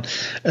on down.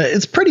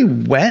 It's pretty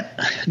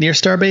wet near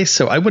Starbase,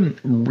 so I wouldn't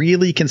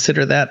really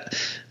consider that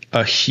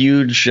a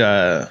huge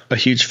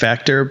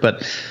factor,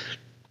 but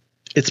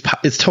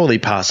it's totally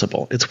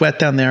possible. It's wet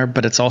down there,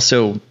 but it's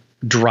also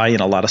dry in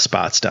a lot of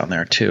spots down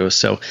there too.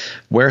 So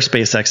where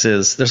SpaceX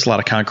is, there's a lot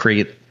of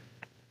concrete.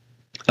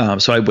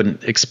 So I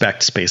wouldn't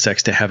expect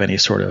SpaceX to have any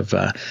sort of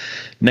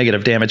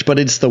negative damage, but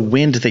it's the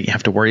wind that you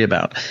have to worry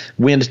about.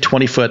 Wind,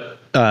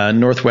 20-foot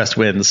northwest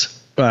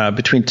winds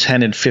between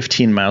 10 and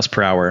 15 miles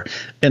per hour.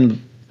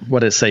 And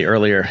what did it say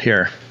earlier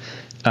here?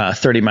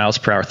 30 miles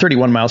per hour,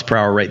 31 miles per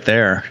hour right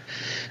there.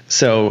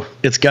 So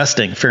it's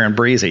gusting, fair and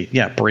breezy.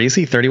 Yeah,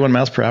 breezy, 31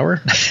 miles per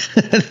hour.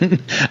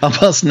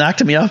 Almost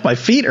knocked me off my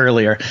feet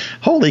earlier.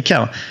 Holy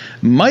cow.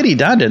 Mighty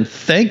Dondon,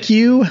 thank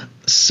you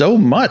so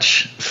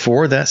much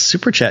for that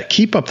super chat.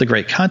 Keep up the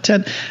great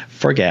content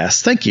for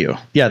gas. Thank you.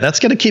 Yeah, that's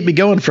going to keep me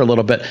going for a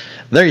little bit.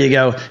 There you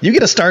go. You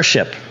get a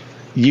Starship.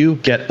 You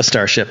get a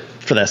Starship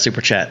for that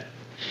super chat.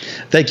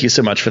 Thank you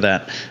so much for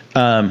that.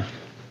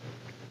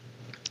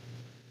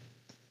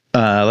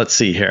 Let's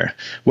see here.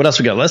 What else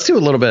we got? Let's do a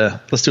little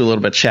bit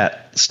of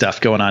chat stuff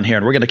going on here,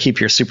 and we're going to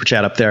keep your super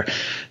chat up there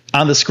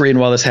on the screen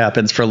while this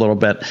happens for a little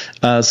bit.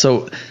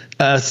 So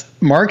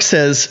Mark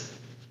says,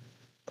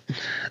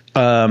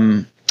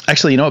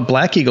 actually,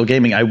 Black Eagle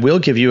Gaming, I will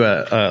give you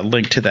a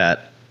link to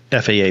that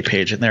FAA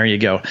page, and there you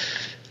go.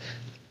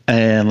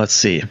 And let's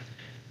see.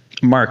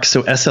 Mark,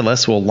 so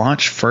SLS will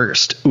launch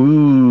first.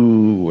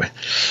 Ooh.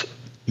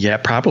 Yeah,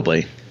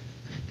 probably.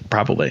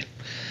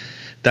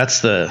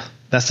 That's the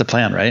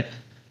plan, right?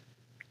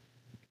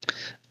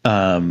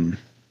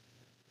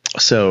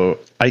 So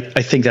I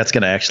think that's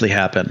going to actually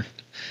happen.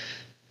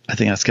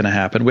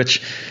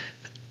 Which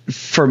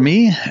for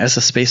me as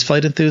a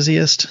spaceflight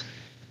enthusiast,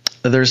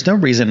 there's no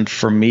reason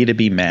for me to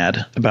be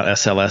mad about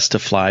SLS to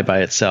fly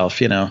by itself.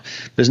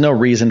 There's no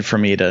reason for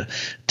me to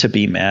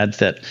be mad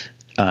that,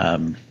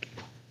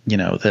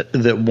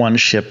 that one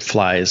ship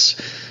flies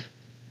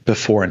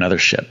before another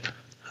ship.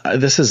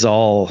 This is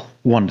all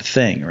one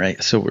thing,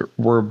 right? So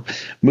we're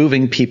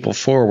moving people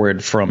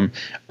forward from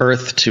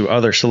Earth to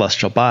other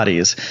celestial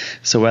bodies.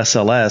 So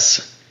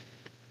SLS,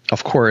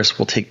 of course,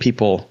 will take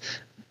people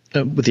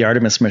with the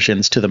Artemis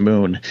missions to the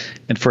moon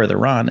and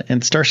further on,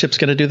 and Starship's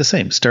going to do the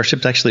same.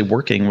 Starship's actually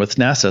working with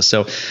NASA.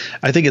 So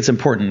I think it's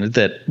important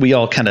that we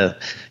all kind of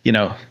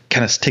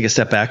take a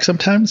step back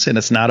sometimes, and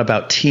it's not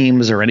about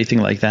teams or anything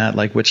like that,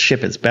 like which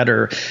ship is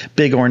better.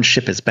 Big orange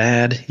ship is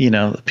bad.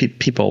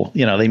 People,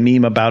 they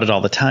meme about it all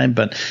the time,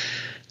 but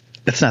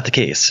it's not the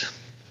case.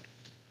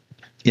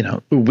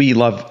 We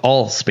love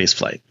all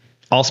spaceflight.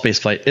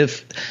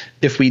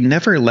 If we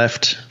never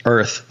left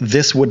Earth,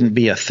 this wouldn't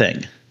be a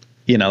thing.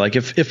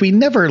 If we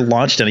never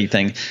launched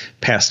anything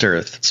past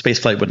Earth,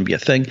 spaceflight wouldn't be a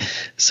thing.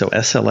 So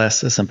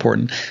SLS is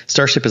important.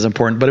 Starship is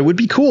important, but it would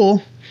be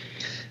cool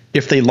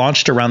if they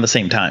launched around the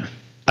same time.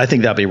 I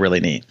think that'd be really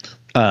neat.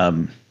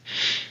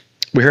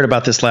 We heard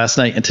about this last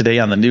night, and today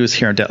on the news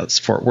here in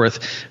Dallas-Fort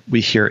Worth, we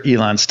hear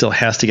Elon still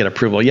has to get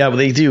approval. Yeah, well,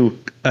 they do,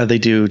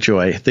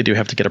 Joy. They do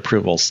have to get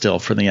approval still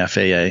from the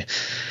FAA.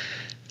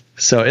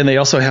 So, and they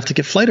also have to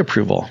get flight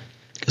approval.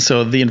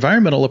 So the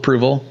environmental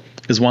approval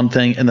is one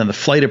thing, and then the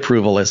flight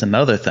approval is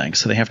another thing.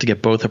 So they have to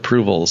get both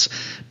approvals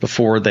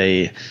before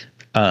they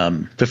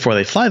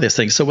fly this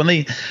thing. So when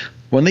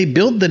they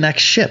build the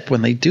next ship,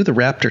 when they do the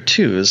Raptor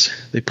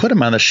 2s, they put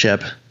them on the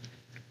ship.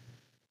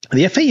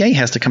 The FAA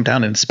has to come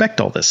down and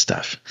inspect all this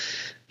stuff.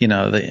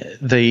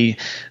 They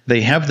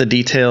have the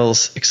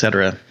details,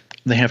 etc.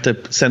 They have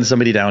to send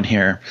somebody down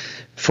here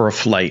for a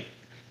flight.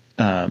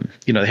 They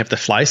have to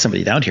fly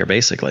somebody down here,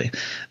 basically.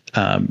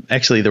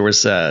 Actually, there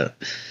was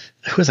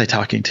who was I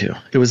talking to?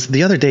 It was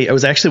the other day. It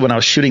was actually when I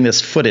was shooting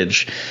this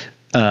footage.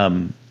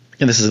 And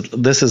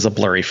this is a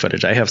blurry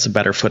footage. I have some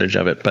better footage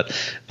of it, but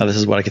this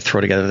is what I could throw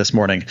together this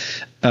morning.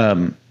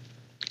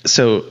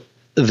 So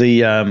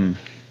the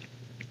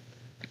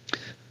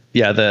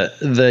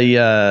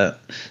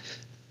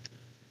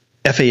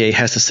FAA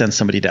has to send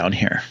somebody down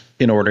here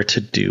in order to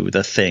do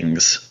the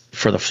things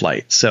for the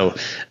flight. So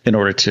in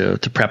order to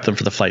prep them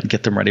for the flight and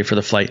get them ready for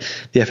the flight,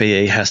 the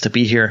FAA has to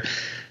be here.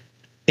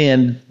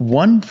 And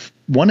one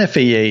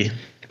FAA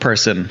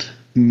person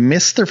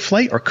missed their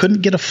flight or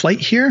couldn't get a flight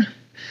here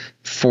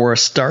for a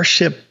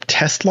Starship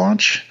test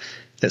launch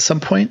at some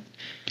point.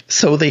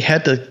 So they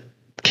had to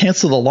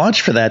cancel the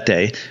launch for that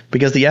day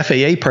because the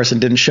FAA person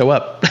didn't show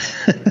up.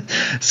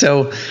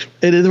 So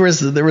there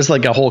was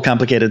like a whole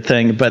complicated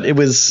thing, but it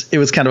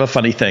was kind of a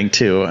funny thing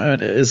too.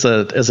 As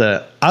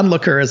a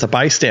onlooker, as a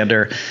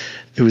bystander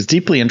who is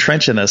deeply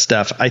entrenched in this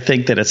stuff, I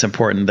think that it's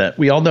important that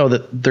we all know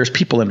that there's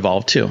people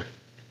involved too.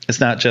 It's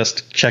not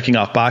just checking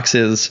off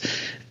boxes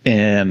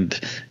and,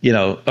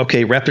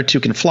 okay, Raptor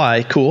 2 can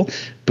fly. Cool.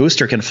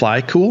 Booster can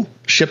fly. Cool.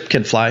 Ship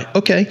can fly.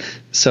 Okay.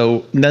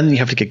 So then you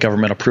have to get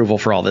government approval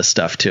for all this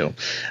stuff too.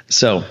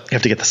 So you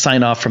have to get the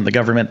sign off from the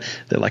government.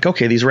 They're like,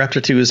 okay, these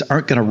Raptor 2s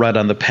aren't going to run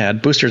on the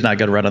pad. Booster's not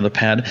going to run on the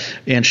pad.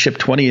 And ship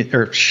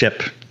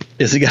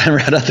isn't going to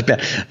run on the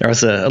pad. There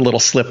was a little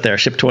slip there.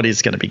 Ship 20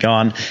 is going to be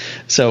gone.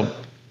 So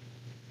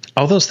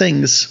all those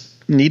things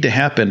need to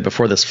happen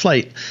before this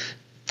flight.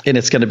 And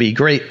it's going to be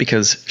great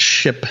because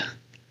ship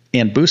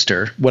and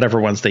booster, whatever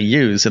ones they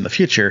use in the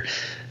future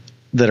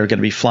that are going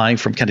to be flying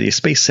from Kennedy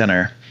Space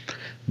Center,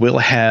 will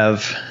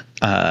have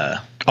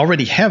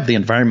already have the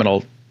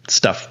environmental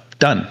stuff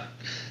done,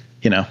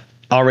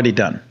 already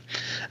done.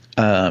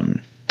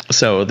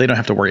 So they don't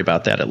have to worry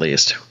about that at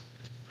least.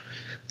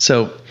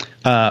 So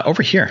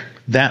over here,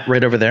 that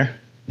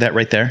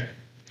right there,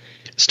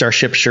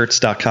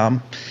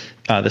 starshipshirts.com.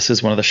 This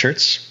is one of the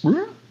shirts.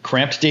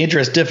 Cramped,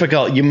 dangerous,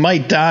 difficult, you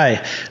might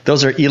die.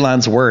 Those are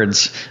Elon's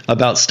words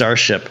about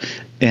Starship,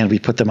 and we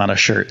put them on a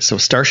shirt. So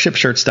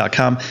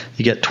starshipshirts.com,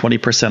 you get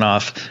 20%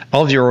 off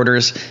all of your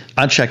orders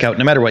on checkout.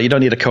 No matter what, you don't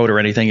need a code or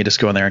anything. You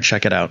just go in there and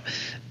check it out.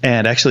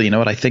 And actually, you know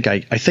what? I think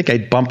I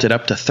bumped it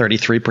up to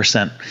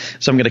 33%.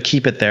 So I'm going to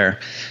keep it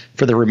there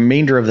for the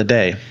remainder of the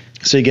day.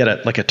 So you get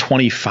a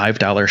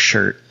 $25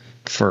 shirt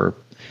for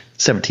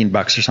 $17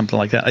 or something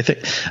like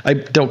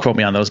that. Don't quote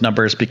me on those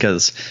numbers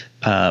because,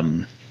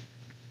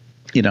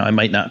 I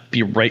might not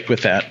be right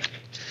with that.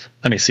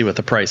 Let me see what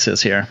the price is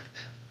here.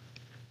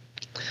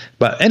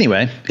 But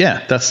anyway,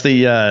 yeah, that's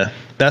the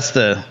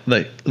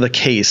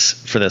case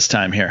for this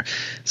time here.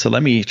 So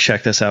let me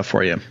check this out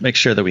for you. Make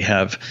sure that we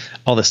have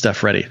all this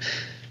stuff ready.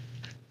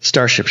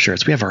 Starship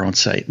shirts. We have our own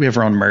site. We have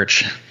our own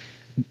merch.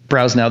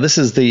 browse now. This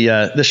is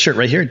the this shirt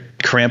right here.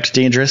 Cramped,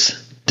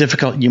 dangerous,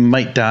 difficult, you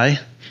might die.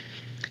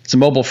 It's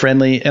mobile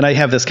friendly, and I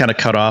have this kind of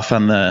cut off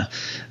on the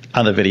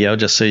video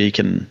just so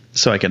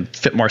I can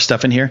fit more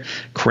stuff in here.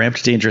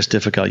 Cramped, dangerous,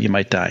 difficult, you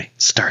might die.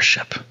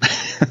 Starship.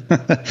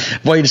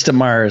 Voyage to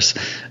Mars,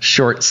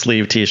 short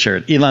sleeve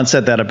t-shirt. Elon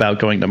said that about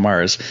going to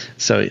Mars.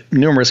 So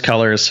numerous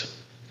colors.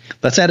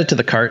 Let's add it to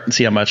the cart and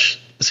see how much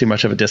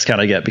of a discount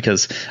I get,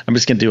 because I'm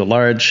just going to do a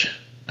large,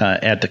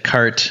 add to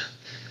cart.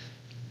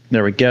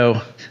 There we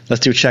go.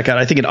 Let's do checkout.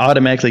 I think it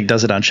automatically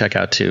does it on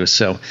checkout too.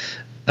 So,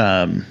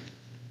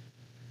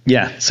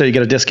 yeah, so you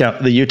get a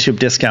discount, the YouTube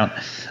discount.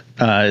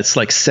 It's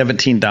like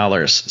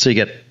 $17. So you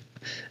get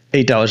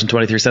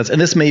 $8.23.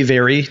 And this may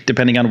vary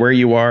depending on where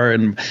you are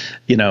and,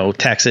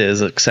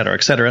 taxes, et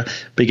cetera,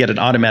 but you get an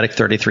automatic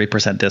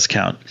 33%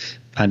 discount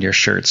on your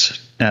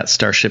shirts at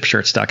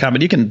starshipshirts.com.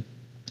 And you can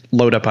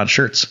load up on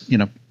shirts,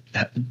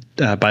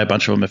 buy a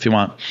bunch of them if you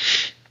want.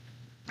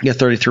 You get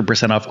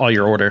 33% off all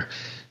your order,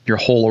 your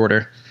whole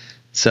order.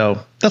 So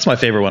that's my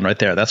favorite one right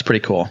there. That's pretty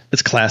cool.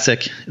 It's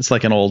classic. It's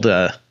like an old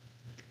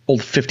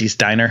 50s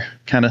diner,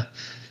 kind of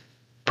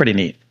pretty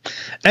neat.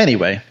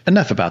 Anyway,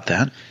 enough about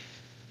that.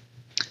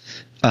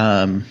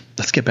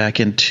 Let's get back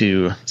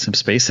into some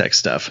SpaceX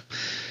stuff.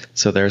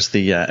 So there's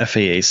the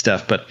FAA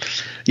stuff, but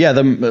yeah,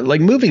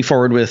 moving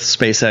forward with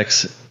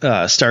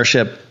SpaceX,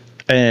 Starship,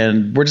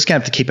 and we're just gonna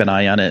have to keep an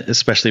eye on it,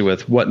 especially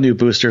with what new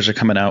boosters are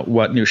coming out,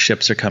 what new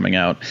ships are coming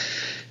out.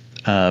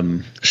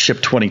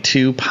 Ship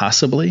 22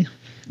 possibly.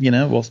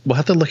 We'll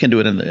have to look into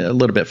it a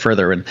little bit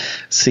further and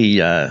see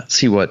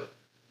what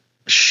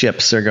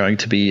ships are going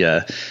to be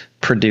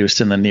produced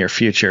in the near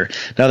future.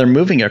 Now they're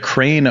moving a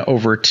crane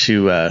over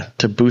to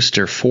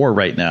Booster 4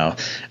 right now.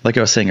 Like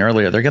I was saying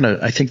earlier,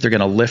 I think they're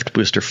gonna lift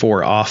Booster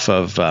 4 off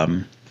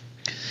the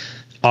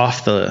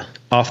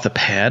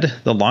pad,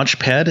 the launch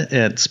pad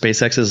at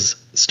SpaceX's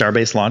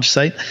Starbase launch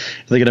site.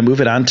 They're gonna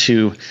move it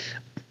onto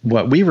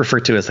what we refer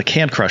to as the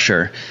can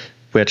crusher,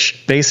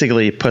 which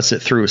basically puts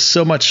it through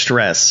so much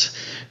stress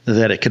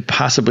that it could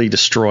possibly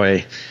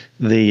destroy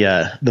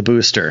the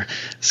booster.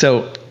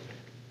 So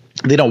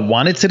they don't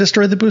want it to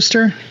destroy the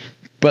booster,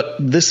 but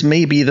this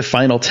may be the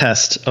final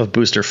test of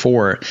Booster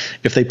 4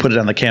 if they put it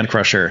on the can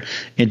crusher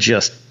and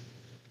just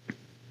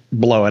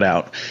blow it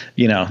out,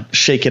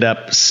 shake it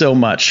up so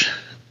much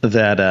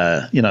that,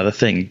 the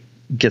thing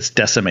gets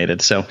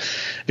decimated. So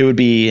it would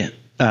be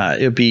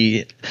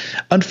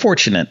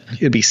unfortunate.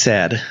 It would be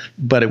sad,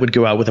 but it would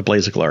go out with a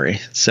blaze of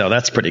glory. So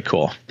that's pretty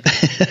cool.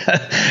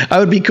 I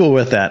would be cool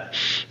with that.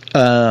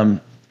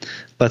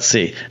 Let's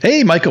see.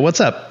 Hey, Michael, what's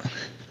up?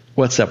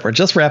 We're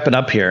just wrapping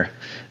up here,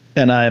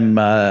 and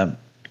I'm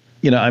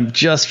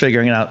just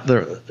figuring out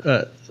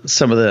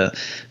some of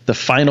the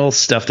final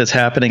stuff that's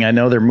happening. I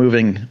know they're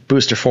moving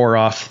Booster 4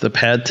 off the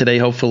pad today,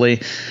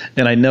 hopefully,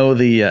 and I know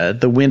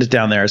the wind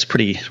down there is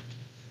pretty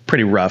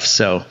rough.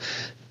 So,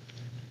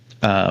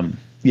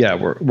 yeah,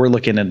 we're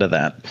looking into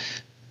that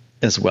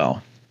as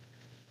well.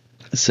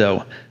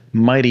 So,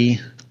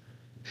 Mighty,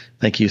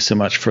 thank you so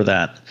much for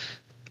that.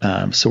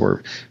 So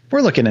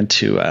we're looking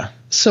into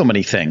so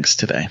many things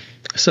today.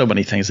 So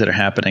many things that are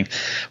happening.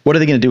 What are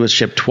they going to do with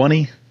Ship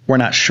 20? We're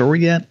not sure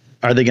yet.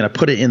 Are they going to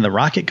put it in the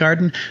rocket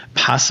garden?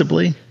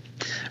 Possibly.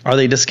 Are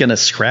they just going to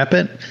scrap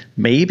it?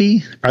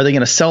 Maybe. Are they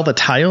going to sell the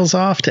tiles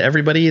off to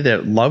everybody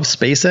that loves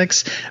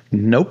SpaceX?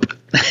 Nope.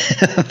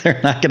 They're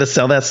not going to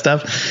sell that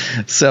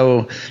stuff.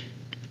 So,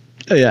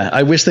 yeah,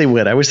 I wish they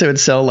would. I wish they would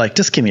sell,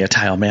 just give me a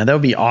tile, man. That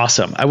would be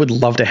awesome. I would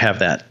love to have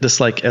that, just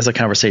as a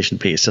conversation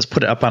piece. Just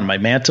put it up on my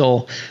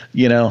mantle,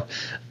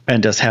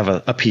 and just have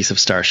a piece of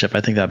Starship. I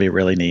think that'd be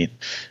really neat.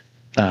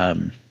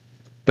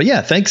 But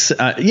yeah, thanks.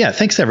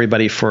 Thanks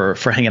everybody for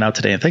hanging out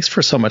today. And thanks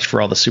so much for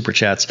all the super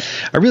chats.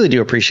 I really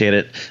do appreciate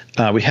it.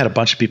 We had a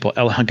bunch of people,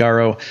 El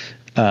Hungaro,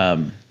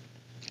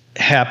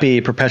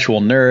 Happy,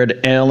 Perpetual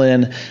Nerd,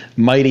 Alan,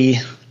 Mighty.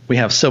 We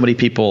have so many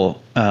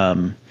people,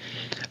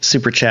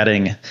 super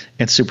chatting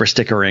and super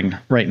stickering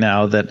right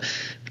now that,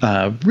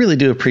 really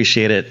do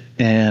appreciate it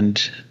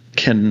and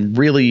can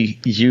really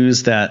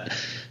use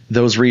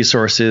those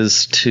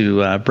resources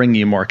to bring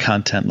you more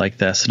content like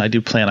this. And I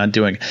do plan on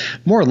doing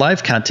more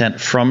live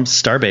content from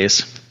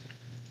Starbase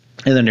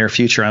in the near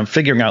future. I'm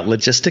figuring out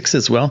logistics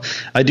as well.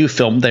 I do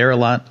film there a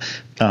lot,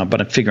 but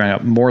I'm figuring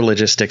out more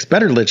logistics,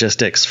 better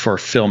logistics for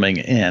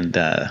filming and,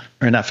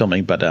 or not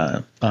filming, but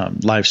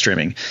live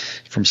streaming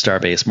from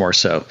Starbase more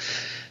so.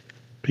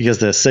 Because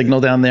the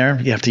signal down there,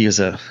 you have to use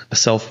a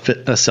cell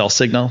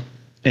signal,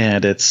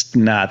 and it's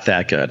not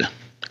that good.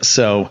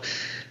 So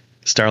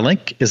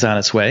Starlink is on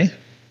its way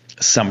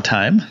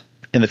sometime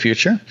in the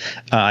future.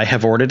 I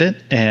have ordered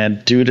it,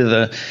 and due to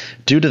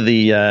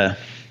the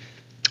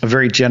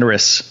very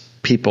generous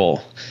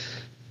people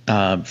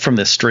from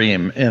this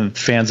stream and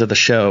fans of the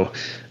show,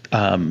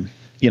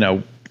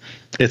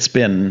 it's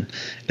been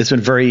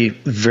very,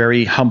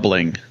 very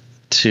humbling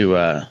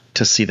to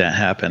see that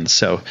happen.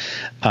 So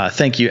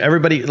thank you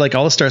everybody.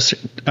 All the stars,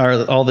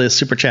 all the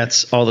super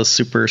chats, all the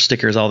super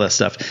stickers, all that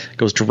stuff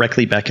goes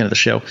directly back into the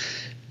show.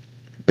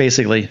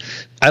 Basically,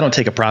 I don't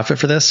take a profit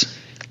for this.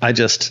 I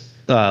just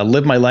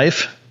live my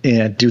life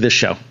and do this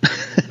show.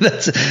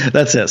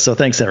 That's it. So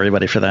thanks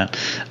everybody for that.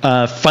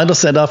 Final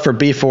send off for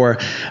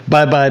B4.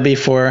 Bye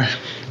B4.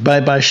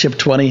 Bye Ship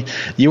 20.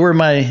 You were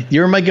my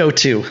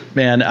go-to,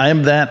 man.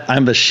 I'm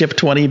the Ship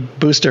 20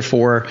 booster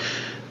for.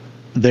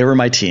 They were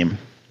my team.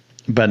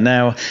 But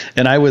now,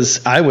 and I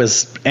was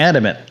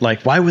adamant,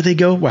 like, why would they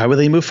go? Why would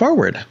they move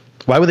forward?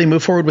 Why would they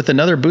move forward with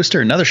another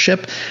booster, another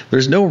ship?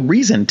 There's no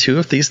reason to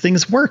if these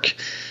things work.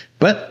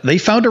 But they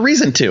found a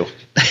reason to.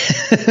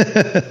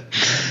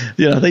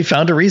 They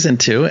found a reason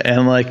to,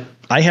 and like,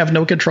 I have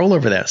no control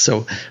over that.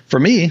 So for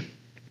me,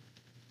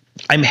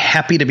 I'm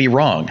happy to be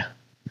wrong.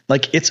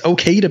 Like, it's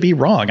okay to be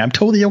wrong. I'm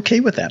totally okay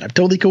with that. I'm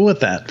totally cool with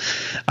that.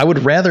 I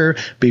would rather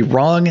be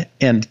wrong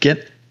and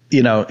get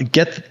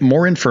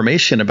more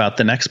information about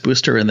the next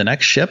booster and the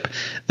next ship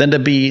than to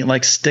be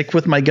like, stick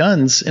with my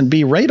guns and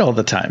be right all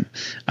the time.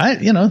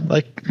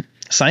 Like,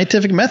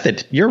 scientific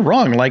method, you're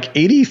wrong like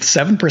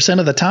 87%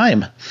 of the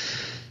time.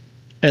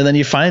 And then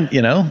you find,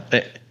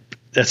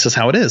 that's just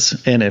how it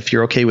is. And if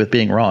you're okay with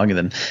being wrong,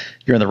 then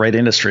you're in the right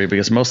industry,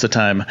 because most of the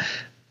time,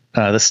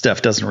 this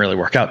stuff doesn't really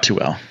work out too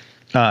well.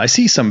 I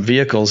see some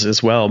vehicles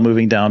as well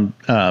moving down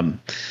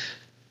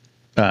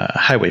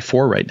Highway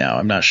 4 right now.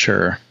 I'm not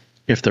sure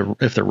if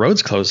the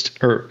road's closed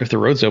or if the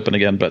road's open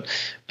again, but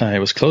it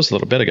was closed a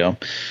little bit ago.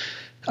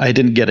 I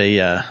didn't get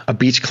a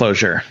beach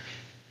closure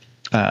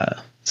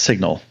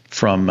signal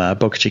from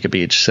Boca Chica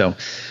Beach, so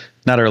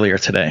not earlier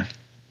today.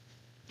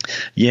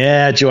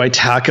 Yeah, Joy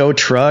Taco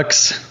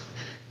Trucks.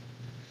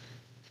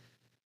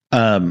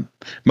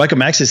 Michael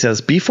Maxey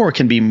says B4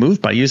 can be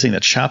moved by using the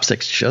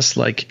chopsticks just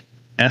like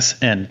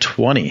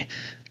SN20.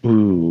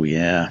 Ooh,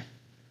 yeah.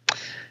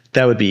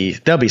 That'd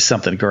be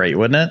something great,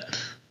 wouldn't it?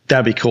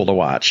 That'd be cool to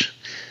watch.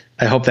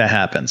 I hope that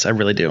happens. I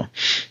really do.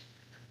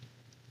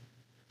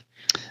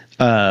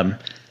 Elon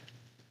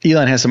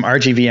has some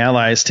RGV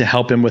allies to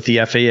help him with the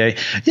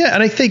FAA. Yeah,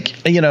 and I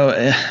think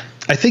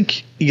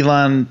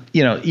Elon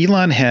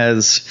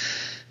has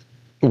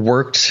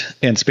worked,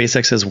 and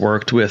SpaceX has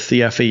worked with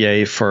the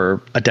FAA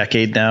for a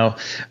decade now.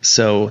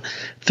 So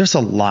there's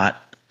a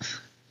lot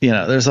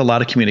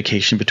of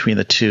communication between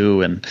the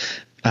two, and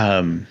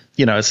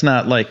it's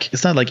not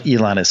like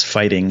Elon is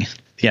fighting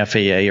the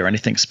FAA or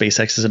anything.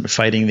 SpaceX isn't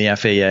fighting the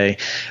FAA.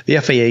 The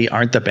FAA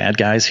aren't the bad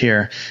guys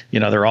here.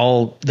 They're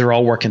all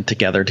working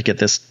together to get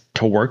this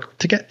to work,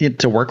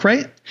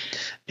 right.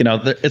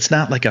 It's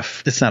not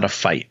a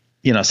fight.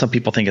 Some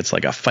people think it's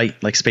like a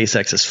fight, like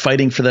SpaceX is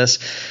fighting for this.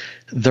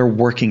 They're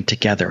working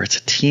together. It's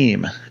a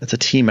team. It's a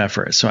team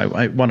effort. So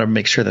I want to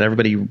make sure that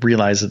everybody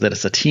realizes that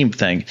it's a team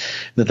thing,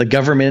 that the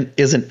government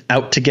isn't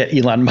out to get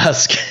Elon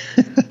Musk.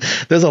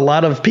 There's a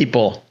lot of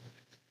people.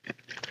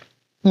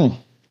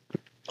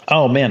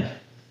 Oh man,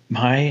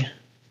 my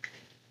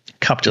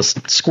cup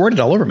just squirted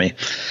all over me.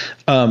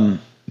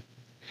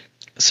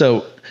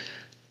 So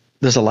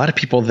there's a lot of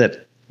people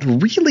that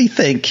really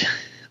think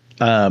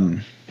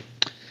that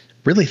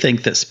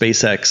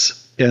SpaceX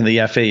and the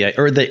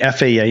FAA, or the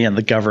FAA and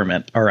the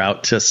government, are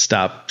out to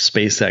stop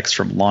SpaceX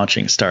from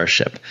launching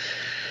Starship.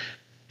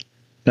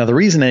 Now, the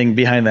reasoning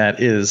behind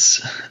that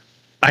is,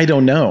 I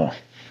don't know.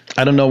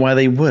 I don't know why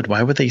they would.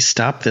 Why would they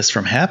stop this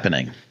from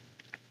happening?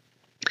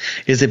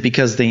 Is it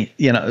because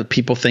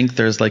people think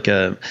there's like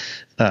they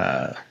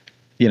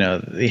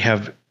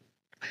have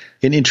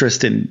an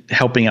interest in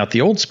helping out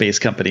the old space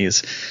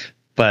companies,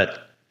 but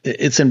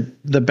it's in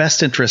the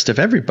best interest of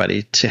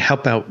everybody to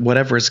help out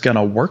whatever is going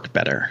to work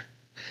better.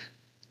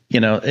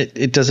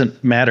 It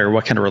doesn't matter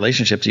what kind of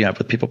relationships you have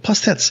with people.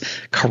 Plus, that's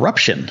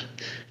corruption.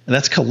 And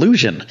that's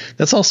collusion.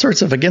 That's all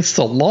sorts of against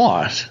the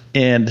law.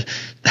 And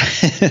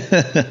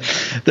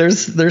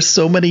there's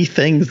so many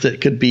things that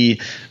could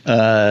be,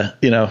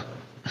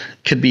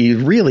 could be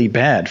really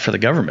bad for the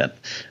government,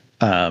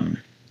 and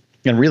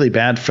really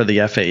bad for the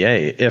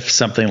FAA if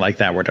something like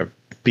that were to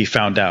be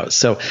found out.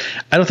 So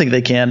I don't think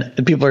they can.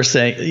 And people are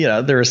saying,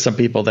 there are some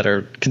people that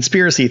are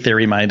conspiracy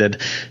theory minded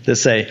that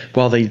say,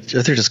 well, they're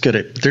just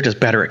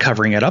better at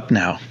covering it up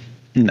now.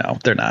 No,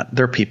 they're not.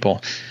 They're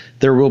people.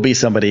 There will be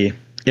somebody,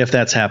 if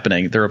that's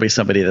happening, there will be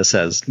somebody that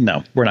says,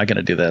 no, we're not going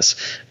to do this.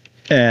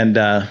 And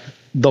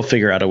they'll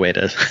figure out a way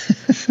to,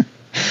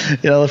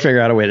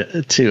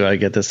 to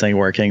get this thing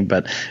working.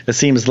 But it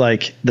seems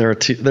like there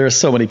are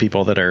so many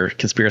people that are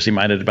conspiracy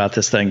minded about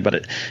this thing,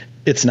 but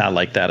it's not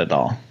like that at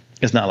all.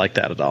 It's not like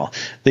that at all.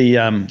 The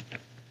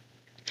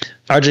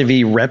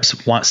RGV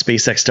reps want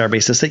SpaceX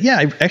Starbase to say, yeah,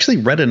 I actually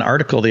read an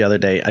article the other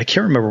day. I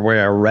can't remember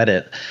where I read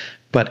it,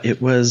 but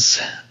it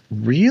was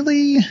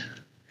really,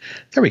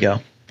 there we go.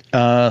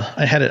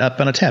 I had it up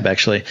on a tab,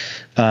 actually.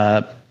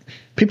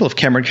 People of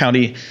Cameron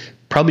County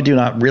probably do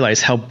not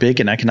realize how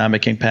big an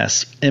economic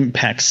impact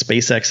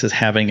SpaceX is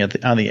having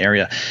on the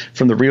area.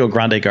 From the Rio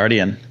Grande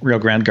Guardian.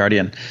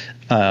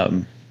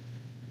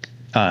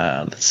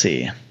 Let's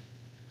see.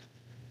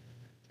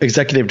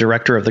 Executive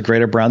Director of the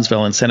Greater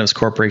Brownsville Incentives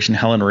Corporation,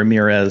 Helen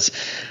Ramirez.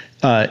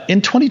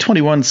 In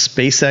 2021,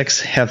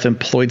 SpaceX have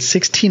employed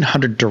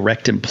 1,600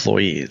 direct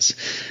employees.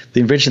 They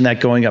envision that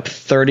going up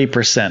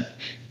 30%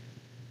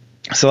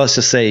 So let's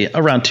just say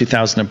around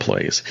 2,000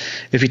 employees.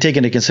 If you take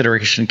into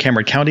consideration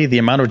Cameron County, the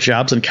amount of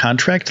jobs and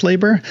contract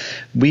labor,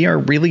 we are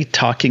really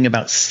talking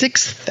about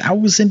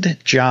 6,000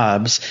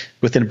 jobs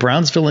within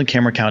Brownsville and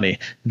Cameron County.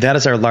 That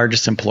is our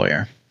largest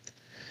employer.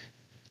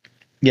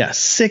 Yeah,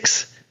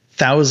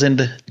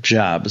 6,000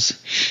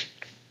 jobs.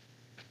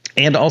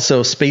 And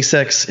also,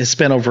 SpaceX has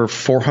spent over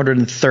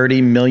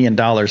 $430 million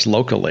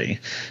locally.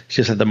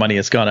 She said the money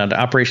has gone on to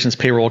operations,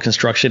 payroll,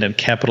 construction, and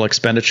capital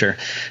expenditure.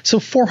 So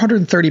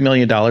 $430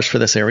 million for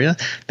this area.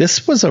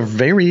 This was a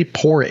very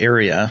poor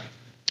area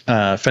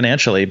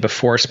financially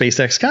before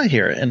SpaceX got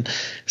here. And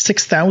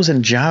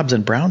 6,000 jobs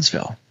in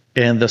Brownsville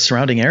and the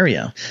surrounding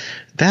area.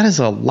 That is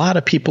a lot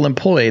of people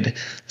employed.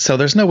 So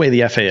there's no way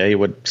the FAA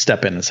would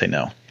step in and say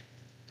no.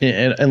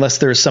 Unless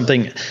there's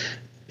something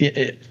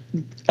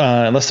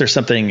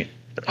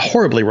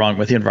horribly wrong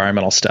with the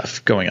environmental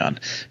stuff going on,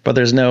 but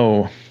there's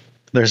no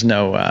reason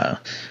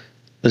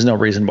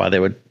why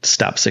they would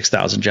stop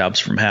 6,000 jobs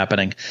from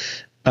happening.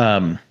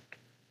 S-20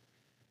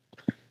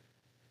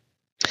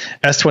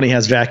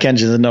 has vac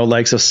engines and no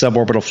legs, so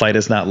suborbital flight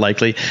is not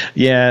likely.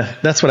 Yeah,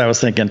 that's what I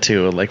was thinking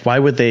too. Like, why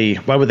would they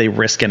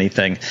risk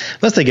anything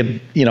unless they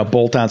could,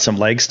 bolt on some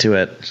legs to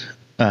it?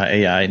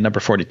 AI number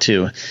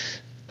 42.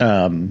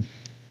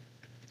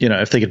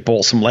 If they could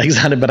bolt some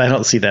legs on it, but I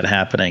don't see that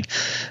happening.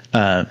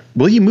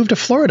 Will you move to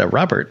Florida,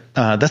 Robert?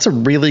 That's a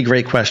really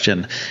great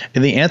question.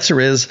 And the answer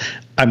is,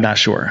 I'm not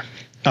sure.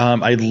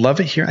 I love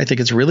it here. I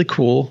think it's really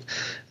cool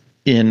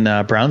in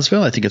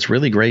Brownsville. I think it's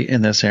really great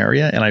in this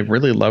area. And I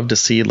really love to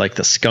see like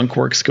the skunk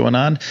works going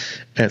on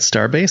at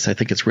Starbase. I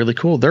think it's really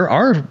cool. There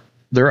are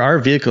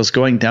vehicles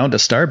going down to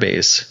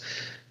Starbase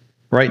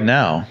right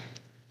now.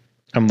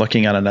 I'm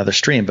looking at another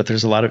stream, but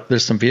there's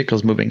some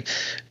vehicles moving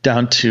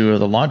down to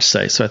the launch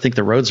site. So I think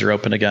the roads are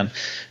open again.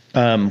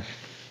 S-20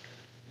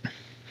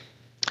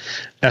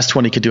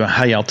 could do a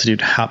high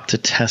altitude hop to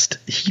test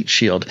heat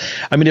shield.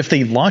 I mean, if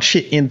they launch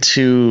it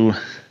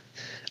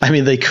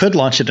they could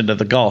launch it into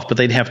the Gulf, but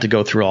they'd have to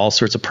go through all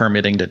sorts of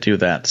permitting to do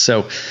that.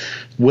 So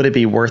would it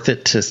be worth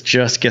it to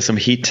just get some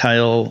heat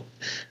tile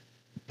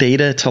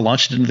data to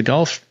launch it into the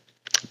Gulf?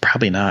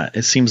 Probably not.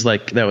 It seems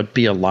like that would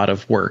be a lot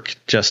of work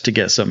just to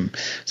get some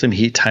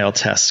heat tile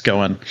tests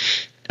going.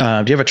 Do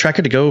you have a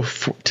tracker to go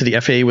to the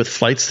FAA with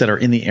flights that are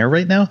in the air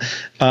right now?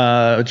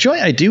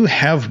 Joy, I do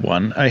have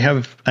one. I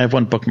have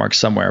one bookmarked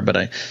somewhere, but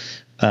I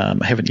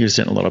haven't used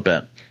it in a little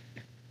bit.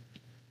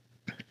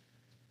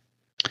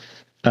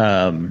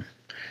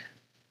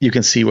 You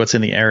can see what's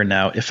in the air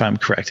now, if I'm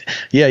correct.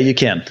 Yeah, you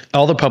can.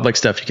 All the public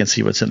stuff, you can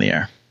see what's in the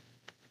air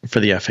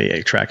for the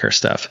FAA tracker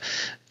stuff.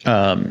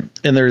 And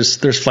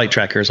there's flight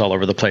trackers all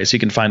over the place. You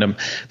can find them.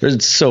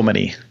 There's so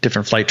many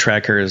different flight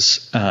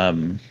trackers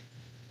all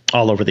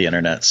over the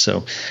internet.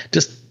 So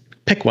just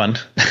pick one,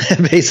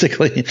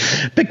 basically.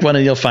 Pick one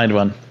and you'll find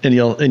one, and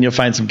you'll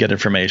find some good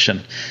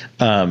information.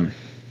 Yeah.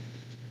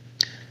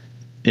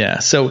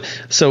 So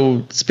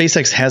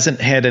SpaceX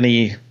hasn't had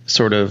any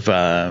sort of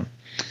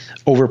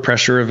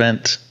overpressure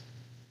event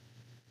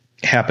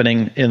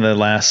happening in the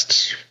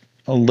last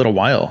a little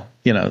while,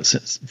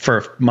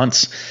 for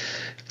months.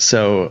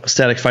 So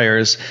static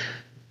fires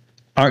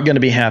aren't going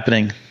to be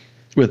happening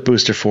with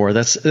Booster 4.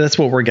 That's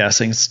what we're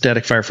guessing.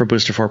 Static fire for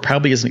Booster 4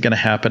 probably isn't going to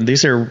happen.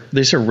 These are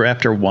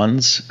Raptor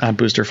 1s on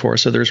Booster 4,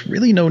 so there's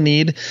really no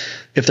need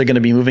if they're going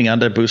to be moving on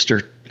to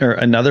booster or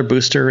another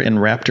booster in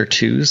Raptor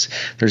 2s.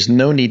 There's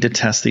no need to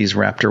test these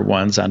Raptor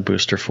 1s on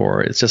Booster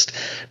 4. It's just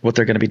what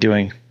they're going to be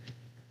doing.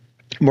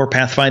 More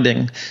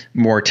pathfinding,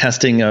 more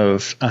testing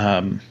of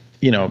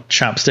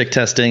chopstick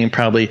testing, and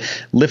probably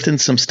lifting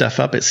some stuff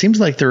up. It seems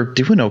like they're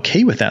doing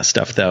okay with that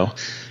stuff, though.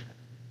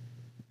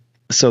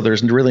 So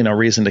there's really no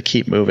reason to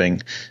keep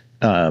moving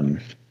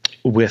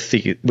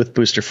with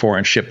Booster 4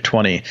 and Ship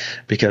 20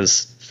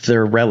 because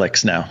they're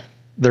relics now.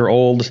 They're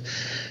old.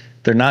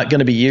 They're not going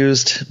to be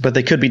used, but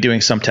they could be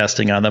doing some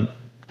testing on them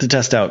to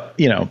test out,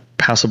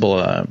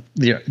 possible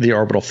the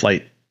orbital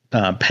flight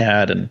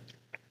pad and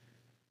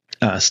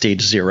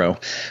stage 0.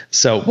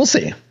 So we'll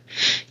see.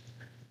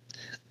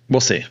 We'll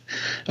see.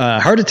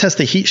 Hard to test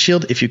the heat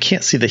shield if you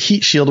can't see the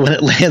heat shield when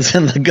it lands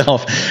in the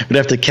Gulf. We'd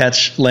have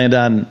to land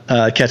on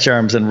catch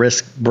arms and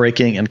risk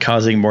braking and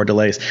causing more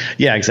delays.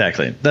 Yeah,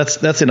 exactly.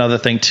 That's another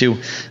thing too.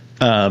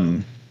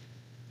 We're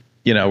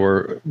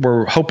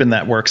hoping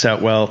that works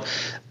out well.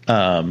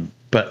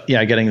 But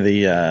yeah, getting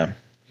the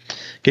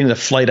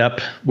flight up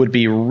would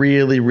be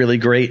really, really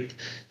great.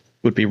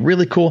 Would be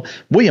really cool.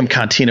 William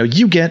Contino,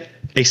 you get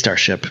a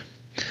Starship.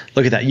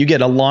 Look at that. You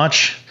get a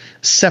launch,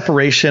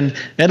 separation,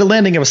 and a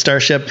landing of a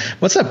Starship.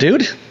 What's up,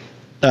 dude?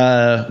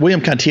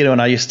 William Contino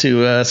and I used to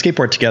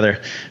skateboard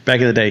together back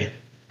in the day.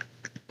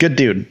 Good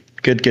dude.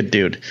 Good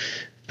dude.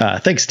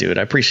 Thanks, dude.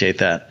 I appreciate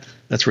that.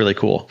 That's really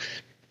cool.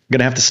 I'm going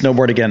to have to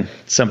snowboard again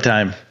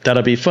sometime.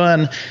 That'll be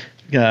fun.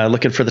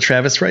 Looking for the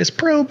Travis Rice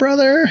Pro,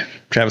 brother.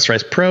 Travis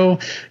Rice Pro.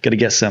 Going to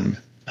get some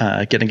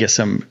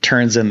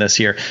turns in this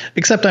year.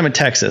 Except I'm in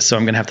Texas, so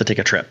I'm going to have to take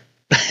a trip.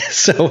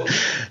 So,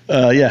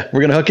 we're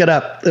going to hook it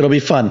up. It'll be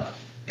fun.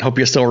 Hope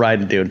you're still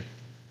riding, dude.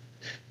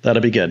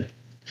 That'll be good.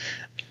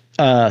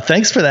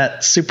 Thanks for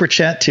that super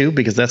chat too,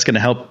 because that's going to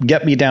help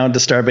get me down to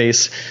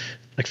Starbase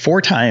like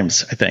 4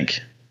 times, I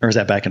think. Or is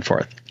that back and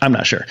forth? I'm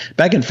not sure.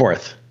 Back and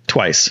forth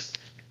twice.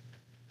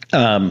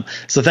 So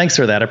thanks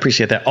for that. I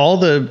appreciate that. All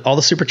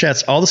the super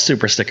chats, all the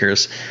super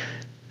stickers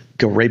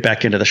go right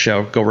back into the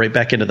show, go right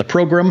back into the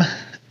program.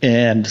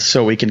 And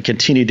so we can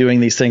continue doing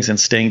these things and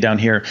staying down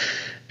here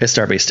at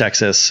Starbase,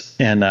 Texas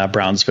and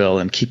Brownsville,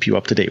 and keep you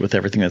up to date with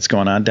everything that's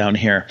going on down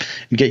here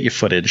and get you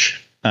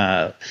footage.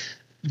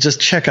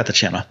 Just check out the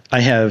channel. I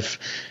have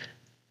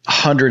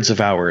hundreds of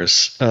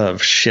hours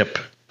of Ship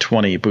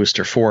 20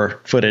 Booster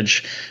 4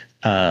 footage.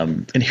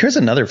 And here's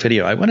another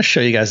video. I want to show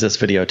you guys this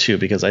video too,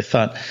 because I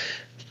thought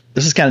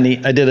this is kind of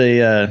neat. I did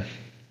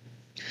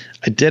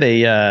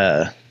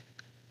a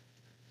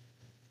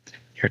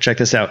here, check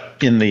this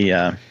out in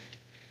the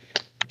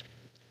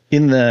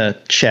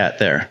chat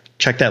there.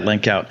 Check that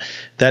link out.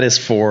 That is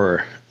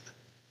for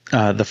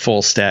the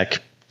full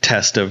stack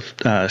test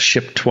of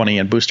Ship 20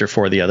 and Booster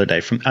 4 the other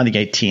day on the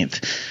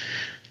 18th.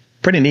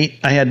 Pretty neat.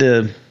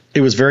 It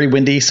was very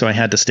windy, so I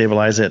had to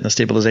stabilize it, and the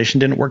stabilization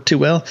didn't work too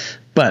well,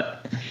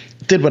 but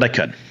did what I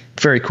could.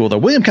 Very cool, though.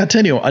 William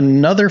Contino,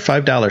 another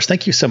 $5.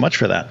 Thank you so much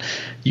for that.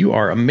 You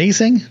are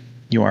amazing.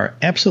 You are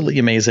absolutely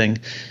amazing.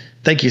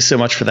 Thank you so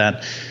much for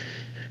that.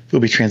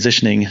 We'll be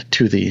transitioning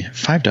to the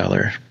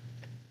 $5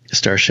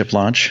 Starship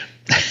launch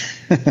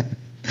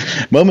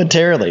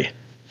momentarily.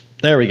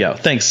 There we go.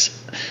 Thanks,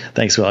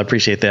 Will. I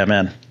appreciate that,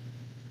 man.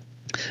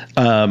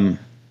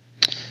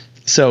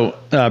 So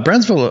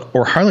Brownsville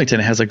or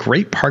Harlington has a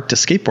great park to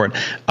skateboard.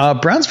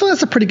 Brownsville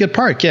has a pretty good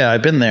park. Yeah,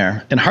 I've been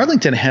there. And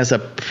Harlington has a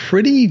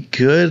pretty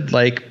good,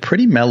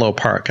 pretty mellow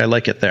park. I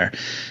like it there.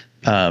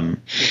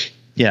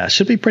 Yeah, it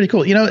should be pretty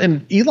cool.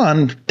 And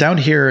Elon down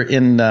here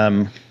in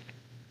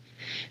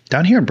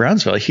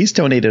Brownsville, he's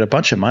donated a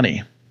bunch of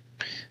money,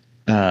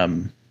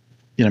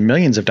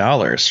 millions of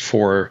dollars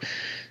for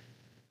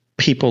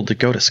people to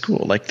go to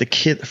school,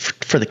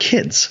 for the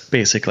kids,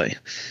 basically,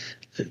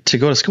 to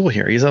go to school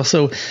here. He's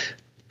also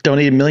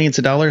donated millions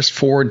of dollars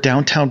for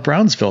downtown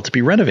Brownsville to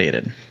be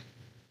renovated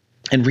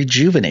and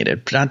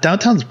rejuvenated.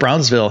 Downtown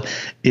Brownsville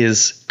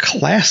is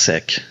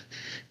classic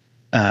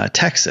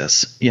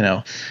Texas,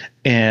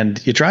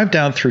 and you drive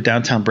down through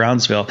downtown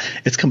Brownsville,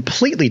 it's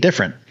completely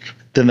different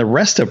than the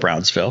rest of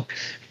Brownsville.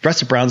 The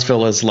rest of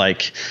Brownsville is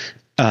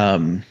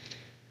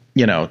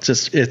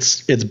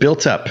it's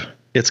built up.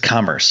 It's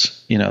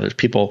commerce. There's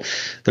people,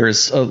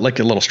 there's a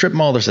little strip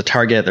mall, there's a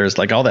Target, there's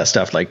all that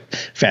stuff,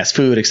 fast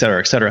food, et cetera,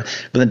 et cetera.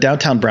 But then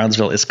downtown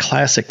Brownsville is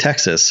classic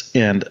Texas,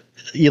 and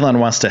Elon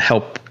wants to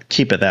help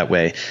keep it that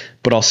way,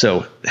 but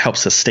also help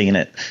sustain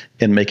it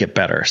and make it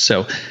better.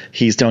 So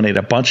he's donated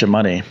a bunch of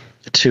money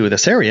to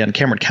this area in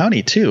Cameron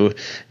County too,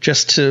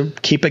 just to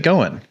keep it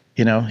going.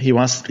 He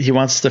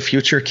wants the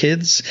future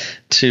kids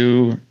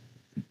to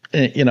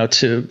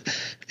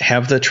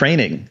have the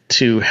training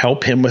to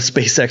help him with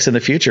SpaceX in the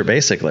future,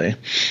 basically.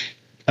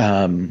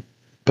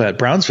 But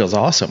Brownsville's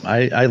awesome.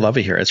 I love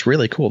it here. It's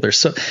really cool.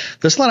 There's a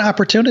lot of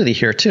opportunity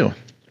here too.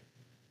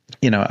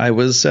 I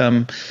was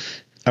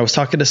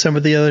talking to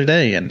somebody the other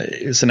day, and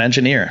he's an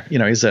engineer.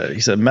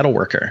 He's a metal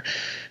worker,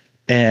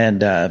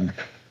 and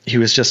he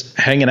was just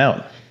hanging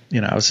out.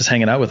 I was just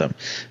hanging out with him,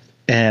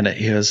 and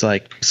he was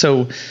like,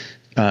 "So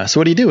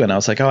what do you do?" And I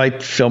was like, "Oh, I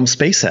film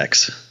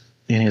SpaceX."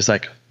 And he was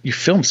like, "You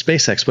film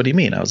SpaceX? What do you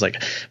mean?" I was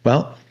like,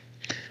 "Well,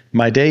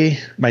 my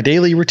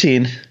daily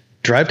routine,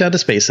 drive down to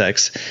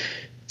SpaceX,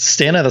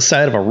 stand on the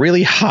side of a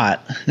really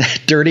hot,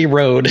 dirty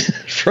road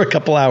for a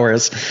couple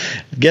hours,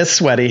 get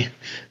sweaty,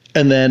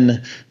 and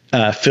then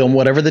film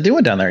whatever they're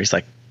doing down there." He's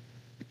like,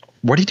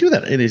 "Where do you do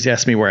that?" And he's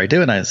asked me where I do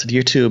it. And I said,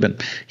 YouTube.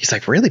 And he's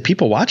like, "Really?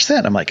 People watch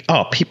that?" I'm like,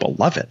 "Oh, people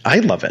love it. I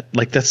love it.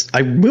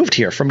 I moved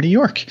here from New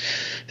York."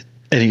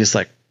 And he was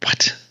like,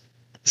 "What?"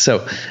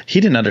 So he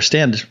didn't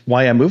understand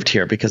why I moved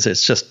here, because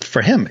it's just,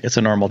 for him, it's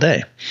a normal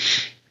day.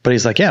 But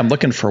he's like, "Yeah, I'm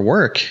looking for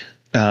work.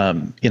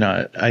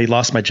 I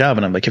lost my job."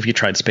 And I'm like, "Have you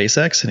tried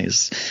SpaceX?" And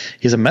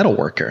he's a metal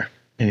worker.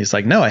 And he's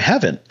like, "No, I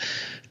haven't."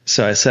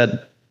 So I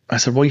said,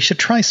 "Well, you should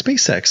try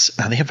SpaceX.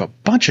 They have a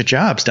bunch of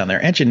jobs down there,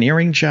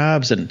 engineering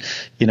jobs and,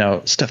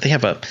 stuff. They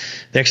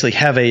actually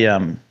have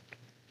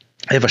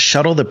a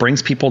shuttle that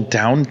brings people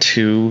down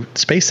to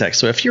SpaceX.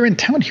 So if you're in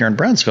town here in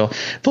Brownsville,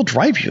 they'll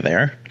drive you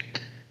there.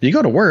 You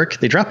go to work,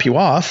 they drop you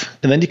off,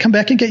 and then you come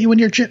back and get you when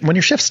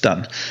your shift's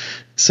done."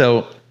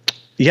 So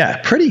yeah,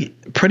 pretty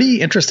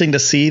interesting to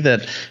see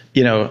that,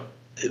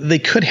 they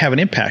could have an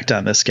impact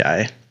on this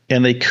guy,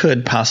 and they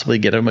could possibly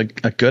get him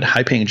a good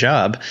high paying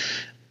job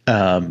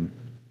in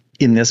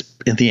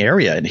the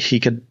area. And he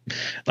could,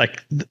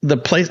 the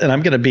place, and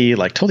I'm going to be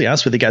totally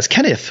honest with you guys.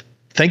 Kenneth,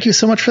 thank you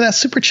so much for that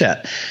super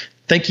chat.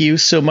 Thank you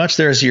so much.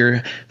 There's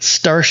your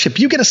Starship.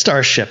 You get a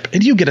Starship,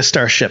 and you get a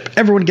Starship.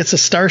 Everyone gets a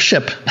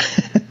Starship.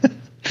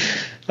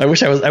 I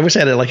wish I had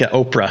an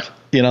Oprah,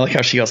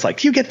 how she goes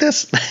 "You get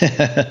this?"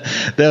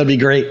 That would be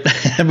great,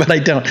 but I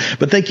don't.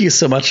 But thank you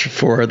so much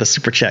for the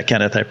super chat,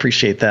 Kenneth. I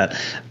appreciate that.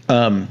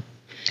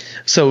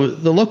 So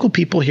the local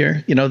people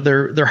here,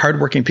 they're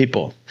hardworking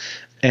people,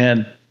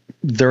 and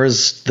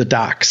there's the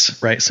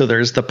docks, right? So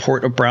there's the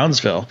Port of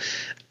Brownsville,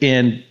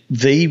 and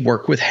they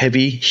work with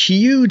heavy,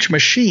 huge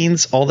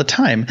machines all the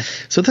time.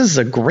 So this is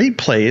a great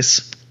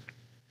place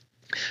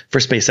for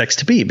SpaceX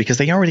to be because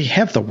they already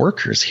have the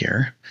workers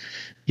here.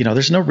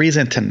 There's no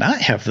reason to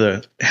not have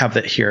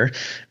that here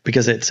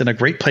because it's in a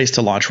great place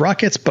to launch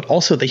rockets, but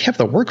also they have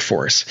the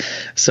workforce.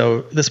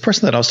 So this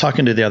person that I was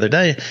talking to the other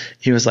day,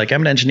 he was like, I'm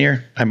an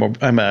engineer. I'm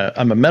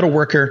a metal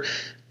worker.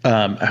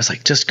 I was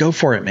like, just go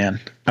for it, man.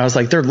 I was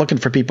like, they're looking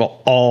for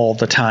people all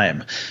the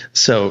time.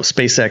 So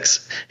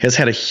SpaceX has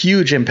had a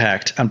huge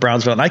impact on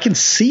Brownsville, and I can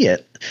see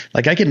it.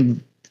 Like I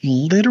can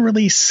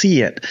literally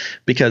see it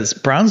because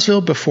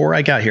Brownsville, before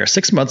I got here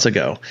 6 months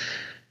ago,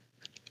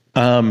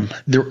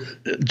 they're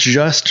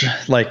just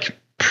like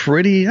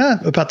pretty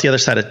about the other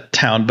side of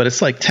town, but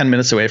it's like 10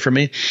 minutes away from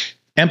me.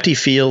 Empty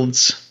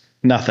fields,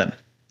 nothing,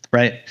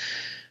 right?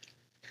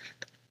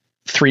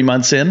 3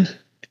 months in,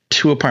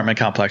 2 apartment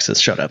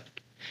complexes showed up.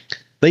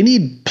 They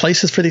need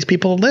places for these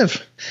people to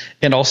live.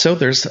 And also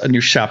there's a new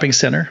shopping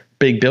center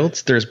being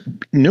built. There's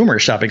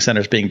numerous shopping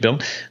centers being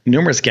built,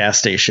 numerous gas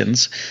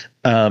stations,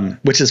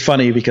 which is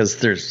funny because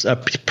there's a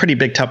pretty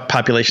big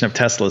population of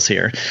Teslas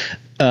here,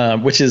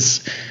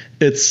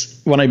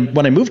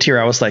 when I moved here,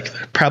 I was like,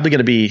 probably going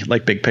to be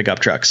like big pickup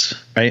trucks,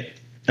 right?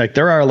 Like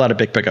there are a lot of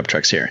big pickup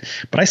trucks here,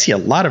 but I see a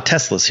lot of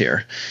Teslas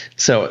here.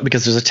 So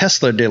because there's a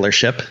Tesla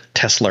dealership,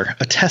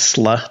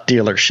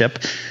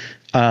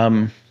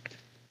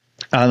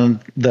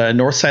 on the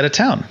north side of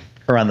town,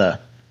 or on the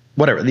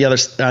other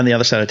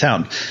side of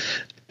town.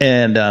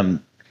 And,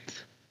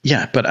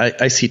 but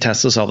I see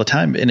Teslas all the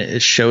time, and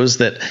it shows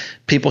that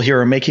people here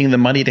are making the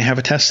money to have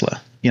a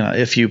Tesla.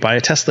 If you buy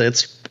a Tesla,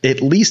 it's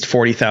at least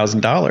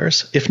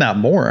 $40,000, if not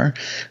more.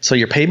 So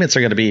your payments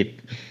are going to be,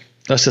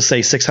 let's just say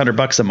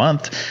 $600 a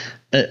month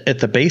at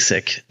the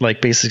basic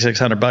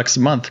 $600 a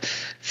month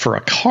for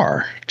a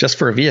car, just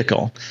for a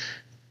vehicle.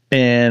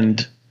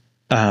 And,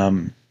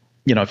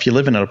 if you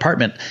live in an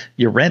apartment,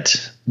 the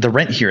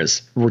rent here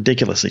is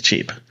ridiculously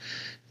cheap,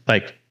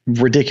 like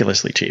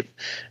ridiculously cheap.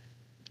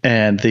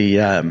 And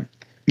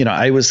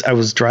I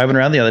was driving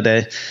around the other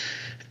day,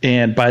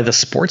 and by the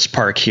sports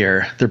park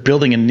here, they're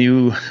building a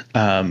new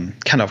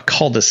kind of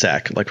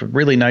cul-de-sac, like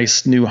really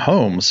nice new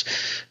homes,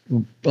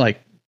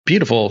 like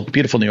beautiful,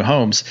 beautiful new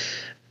homes.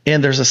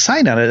 And there's a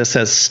sign on it that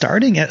says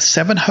starting at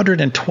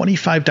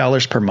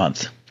 $725 per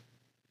month.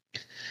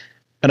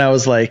 And I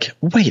was like,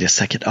 wait a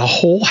second, a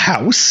whole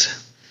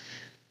house?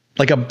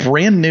 Like a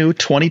brand new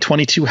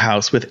 2022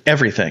 house with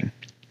everything.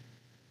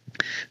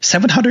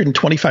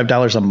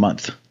 $725 a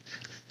month.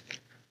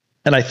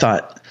 And I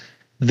thought,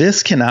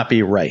 this cannot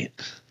be right.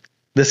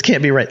 This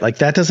can't be right. Like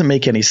that doesn't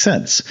make any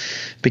sense,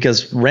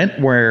 because rent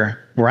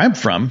where I'm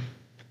from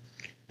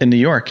in New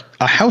York,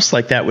 a house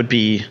like that would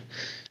be,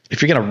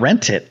 if you're going to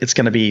rent it, it's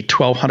going to be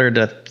 $1,200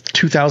 to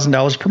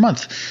 $2,000 per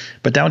month.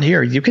 But down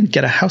here, you can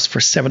get a house for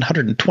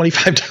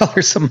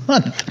 $725 a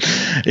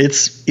month.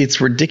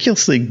 It's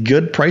ridiculously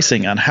good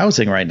pricing on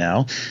housing right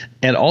now.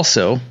 And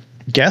also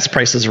gas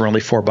prices are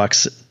only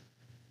 $4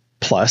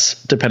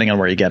 plus, depending on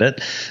where you get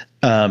it.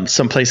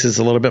 Some places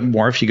a little bit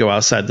more if you go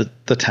outside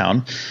the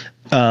town.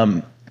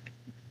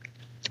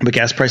 But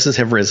gas prices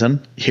have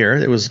risen here.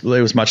 It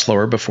was much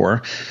lower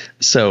before.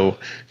 So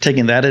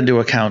taking that into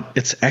account,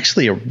 it's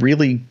actually a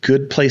really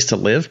good place to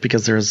live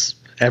because there's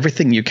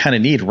everything you kind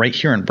of need right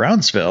here in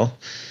Brownsville,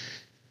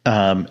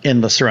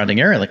 in the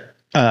surrounding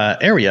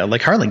area,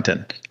 like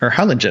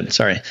Harlingen,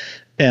 sorry.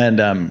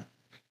 And,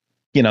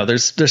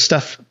 there's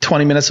stuff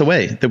 20 minutes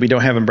away that we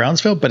don't have in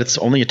Brownsville, but it's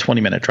only a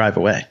 20-minute drive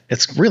away.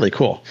 It's really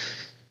cool.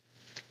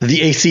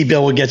 The AC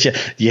bill will get you.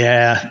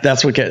 Yeah,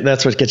 that's what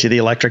gets you the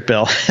electric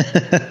bill.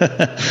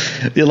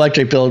 The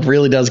electric bill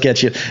really does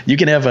get you. You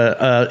can have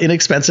a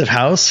inexpensive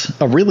house,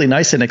 a really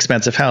nice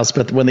inexpensive house,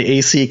 but when the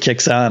AC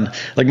kicks on,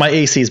 like my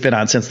AC has been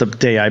on since the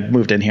day I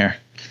moved in here.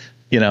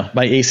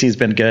 My AC has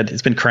been good.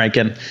 It's been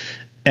cranking.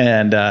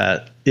 And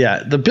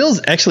the bills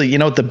actually,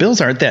 the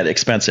bills aren't that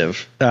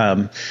expensive.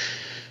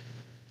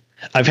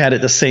 I've had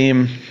it the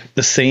same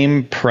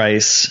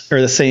price,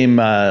 or the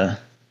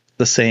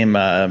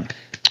same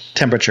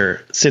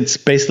temperature since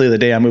basically the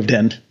day I moved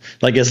in,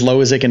 like as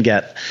low as it can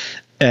get.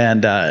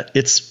 And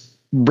it's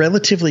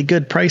relatively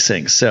good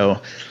pricing.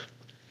 So,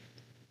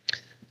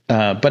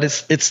 but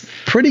it's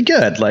pretty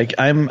good. Like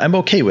I'm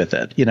okay with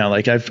it.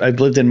 Like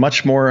I've lived in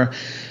much more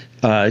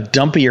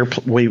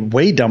dumpier,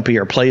 way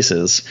dumpier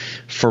places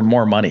for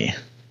more money.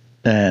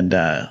 And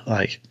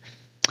like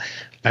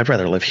I'd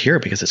rather live here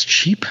because it's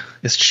cheap.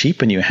 It's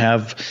cheap, and you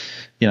have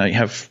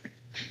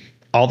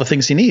all the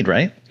things you need,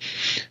 right?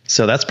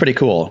 So that's pretty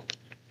cool.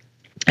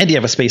 And you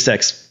have a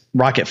SpaceX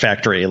rocket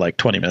factory like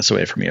 20 minutes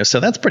away from you. So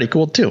that's pretty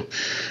cool too.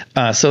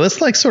 So it's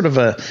like sort of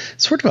a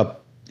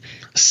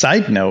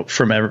side note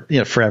from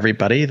for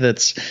everybody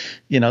that's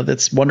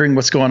wondering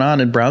what's going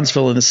on in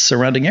Brownsville and the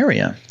surrounding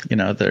area.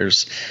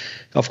 There's,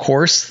 of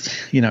course,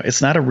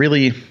 it's not a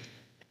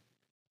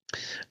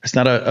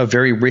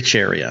very rich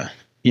area,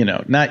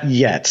 not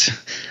yet,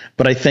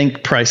 but I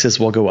think prices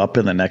will go up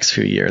in the next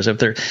few years. If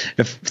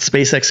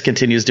SpaceX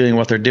continues doing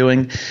what they're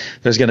doing,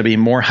 there's going to be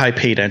more high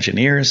paid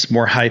engineers,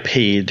 more high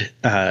paid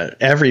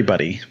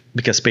everybody,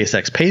 because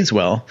SpaceX pays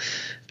well,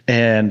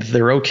 and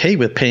they're okay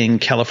with paying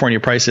California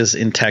prices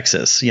in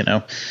Texas,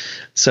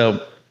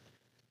 So,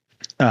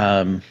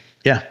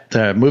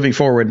 moving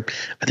forward,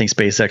 I think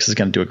SpaceX is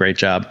going to do a great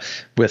job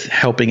with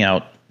helping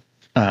out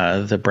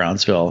the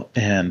Brownsville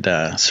and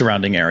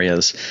surrounding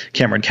areas,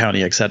 Cameron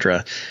County,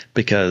 etc.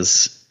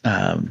 Because,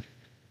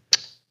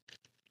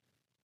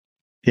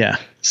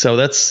 so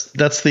that's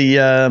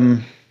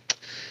the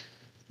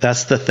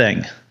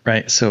thing.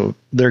 Right. So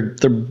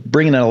they're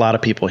bringing in a lot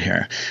of people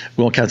here.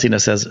 Will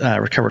Cancino says,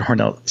 recovered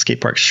Hornell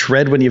skate park.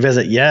 Shred when you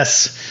visit.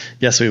 Yes,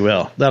 we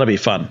will. That'll be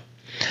fun.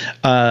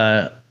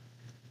 So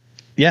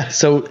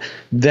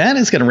that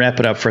is going to wrap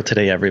it up for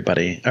today,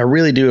 everybody. I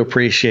really do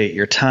appreciate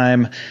your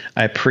time.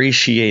 I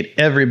appreciate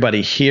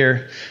everybody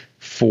here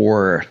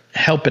for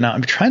helping out.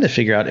 I'm trying to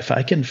figure out if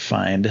I can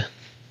find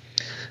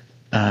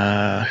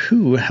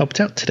who helped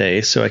out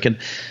today so I can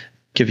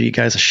give you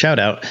guys a shout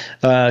out.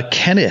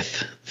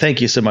 Kenneth,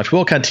 thank you so much.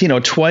 Will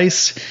Contino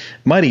twice,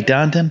 Mighty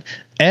Dondon,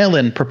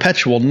 Alan,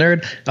 Perpetual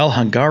Nerd, El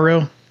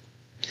Hungaro,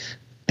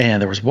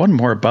 and there was one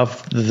more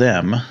above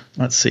them.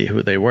 Let's see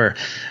who they were.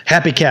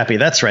 Happy Cappy,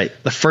 that's right.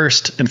 The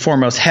first and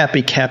foremost,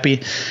 Happy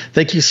Cappy.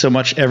 Thank you so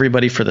much,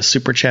 everybody, for the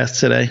super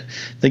chats today.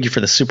 Thank you for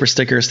the super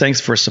stickers.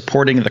 Thanks for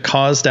supporting the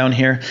cause down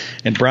here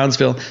in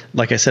Brownsville.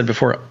 Like I said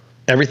before,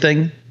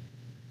 everything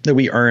that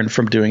we earn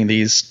from doing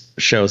these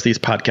shows, these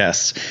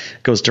podcasts,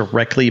 goes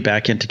directly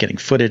back into getting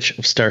footage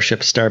of Starship,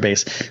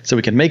 Starbase, so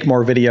we can make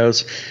more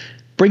videos,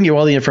 bring you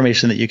all the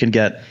information that you can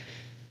get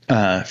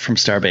from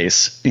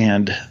Starbase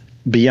and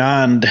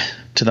beyond,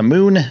 to the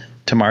moon,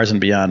 to Mars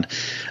and beyond.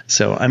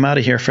 So I'm out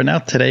of here for now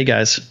today,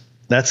 guys.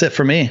 That's it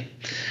for me.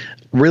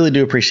 Really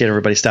do appreciate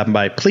everybody stopping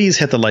by. Please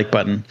hit the like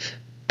button.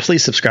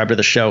 Please subscribe to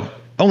the show.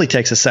 Only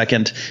takes a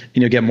second,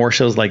 and you'll get more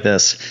shows like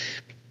this,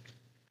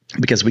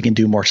 because we can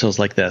do more shows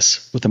like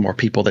this with the more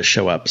people that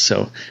show up.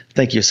 So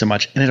thank you so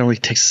much. And it only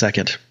takes a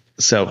second.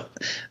 So,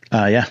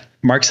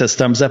 Mark says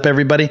thumbs up,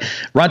 everybody.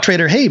 Rod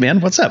Trader, hey, man,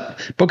 what's up?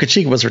 Boca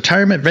Chica was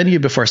retirement venue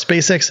before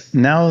SpaceX.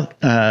 Now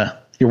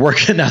you're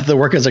working. Now the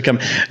workers are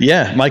coming.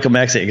 Yeah, Michael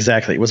Maxey,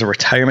 exactly. It was a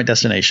retirement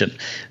destination.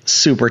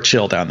 Super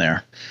chill down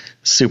there.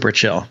 Super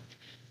chill.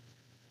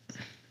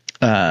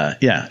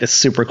 It's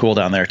super cool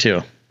down there,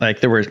 too.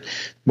 Like there were,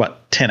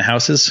 10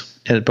 houses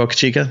at Boca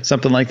Chica?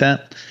 Something like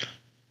that.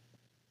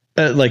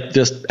 Like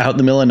just out in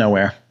the middle of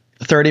nowhere,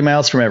 30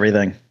 miles from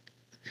everything.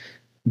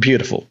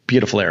 Beautiful,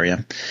 beautiful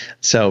area.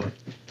 So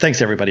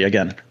thanks, everybody.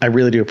 Again, I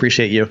really do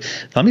appreciate you.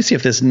 Let me see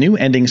if this new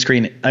ending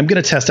screen, I'm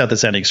going to test out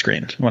this ending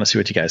screen. I want to see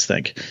what you guys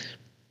think.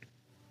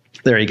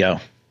 There you go.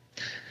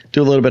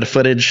 Do a little bit of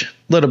footage,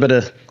 a little bit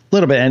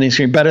of ending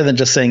screen, better than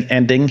just saying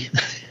ending.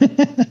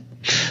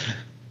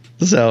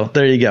 So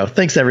there you go.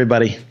 Thanks,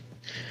 everybody,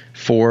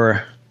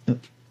 for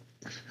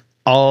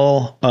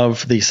all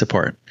of the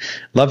support.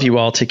 Love you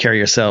all. Take care of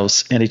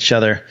yourselves and each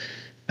other.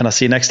 And I'll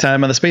see you next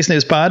time on the Space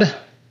News Pod.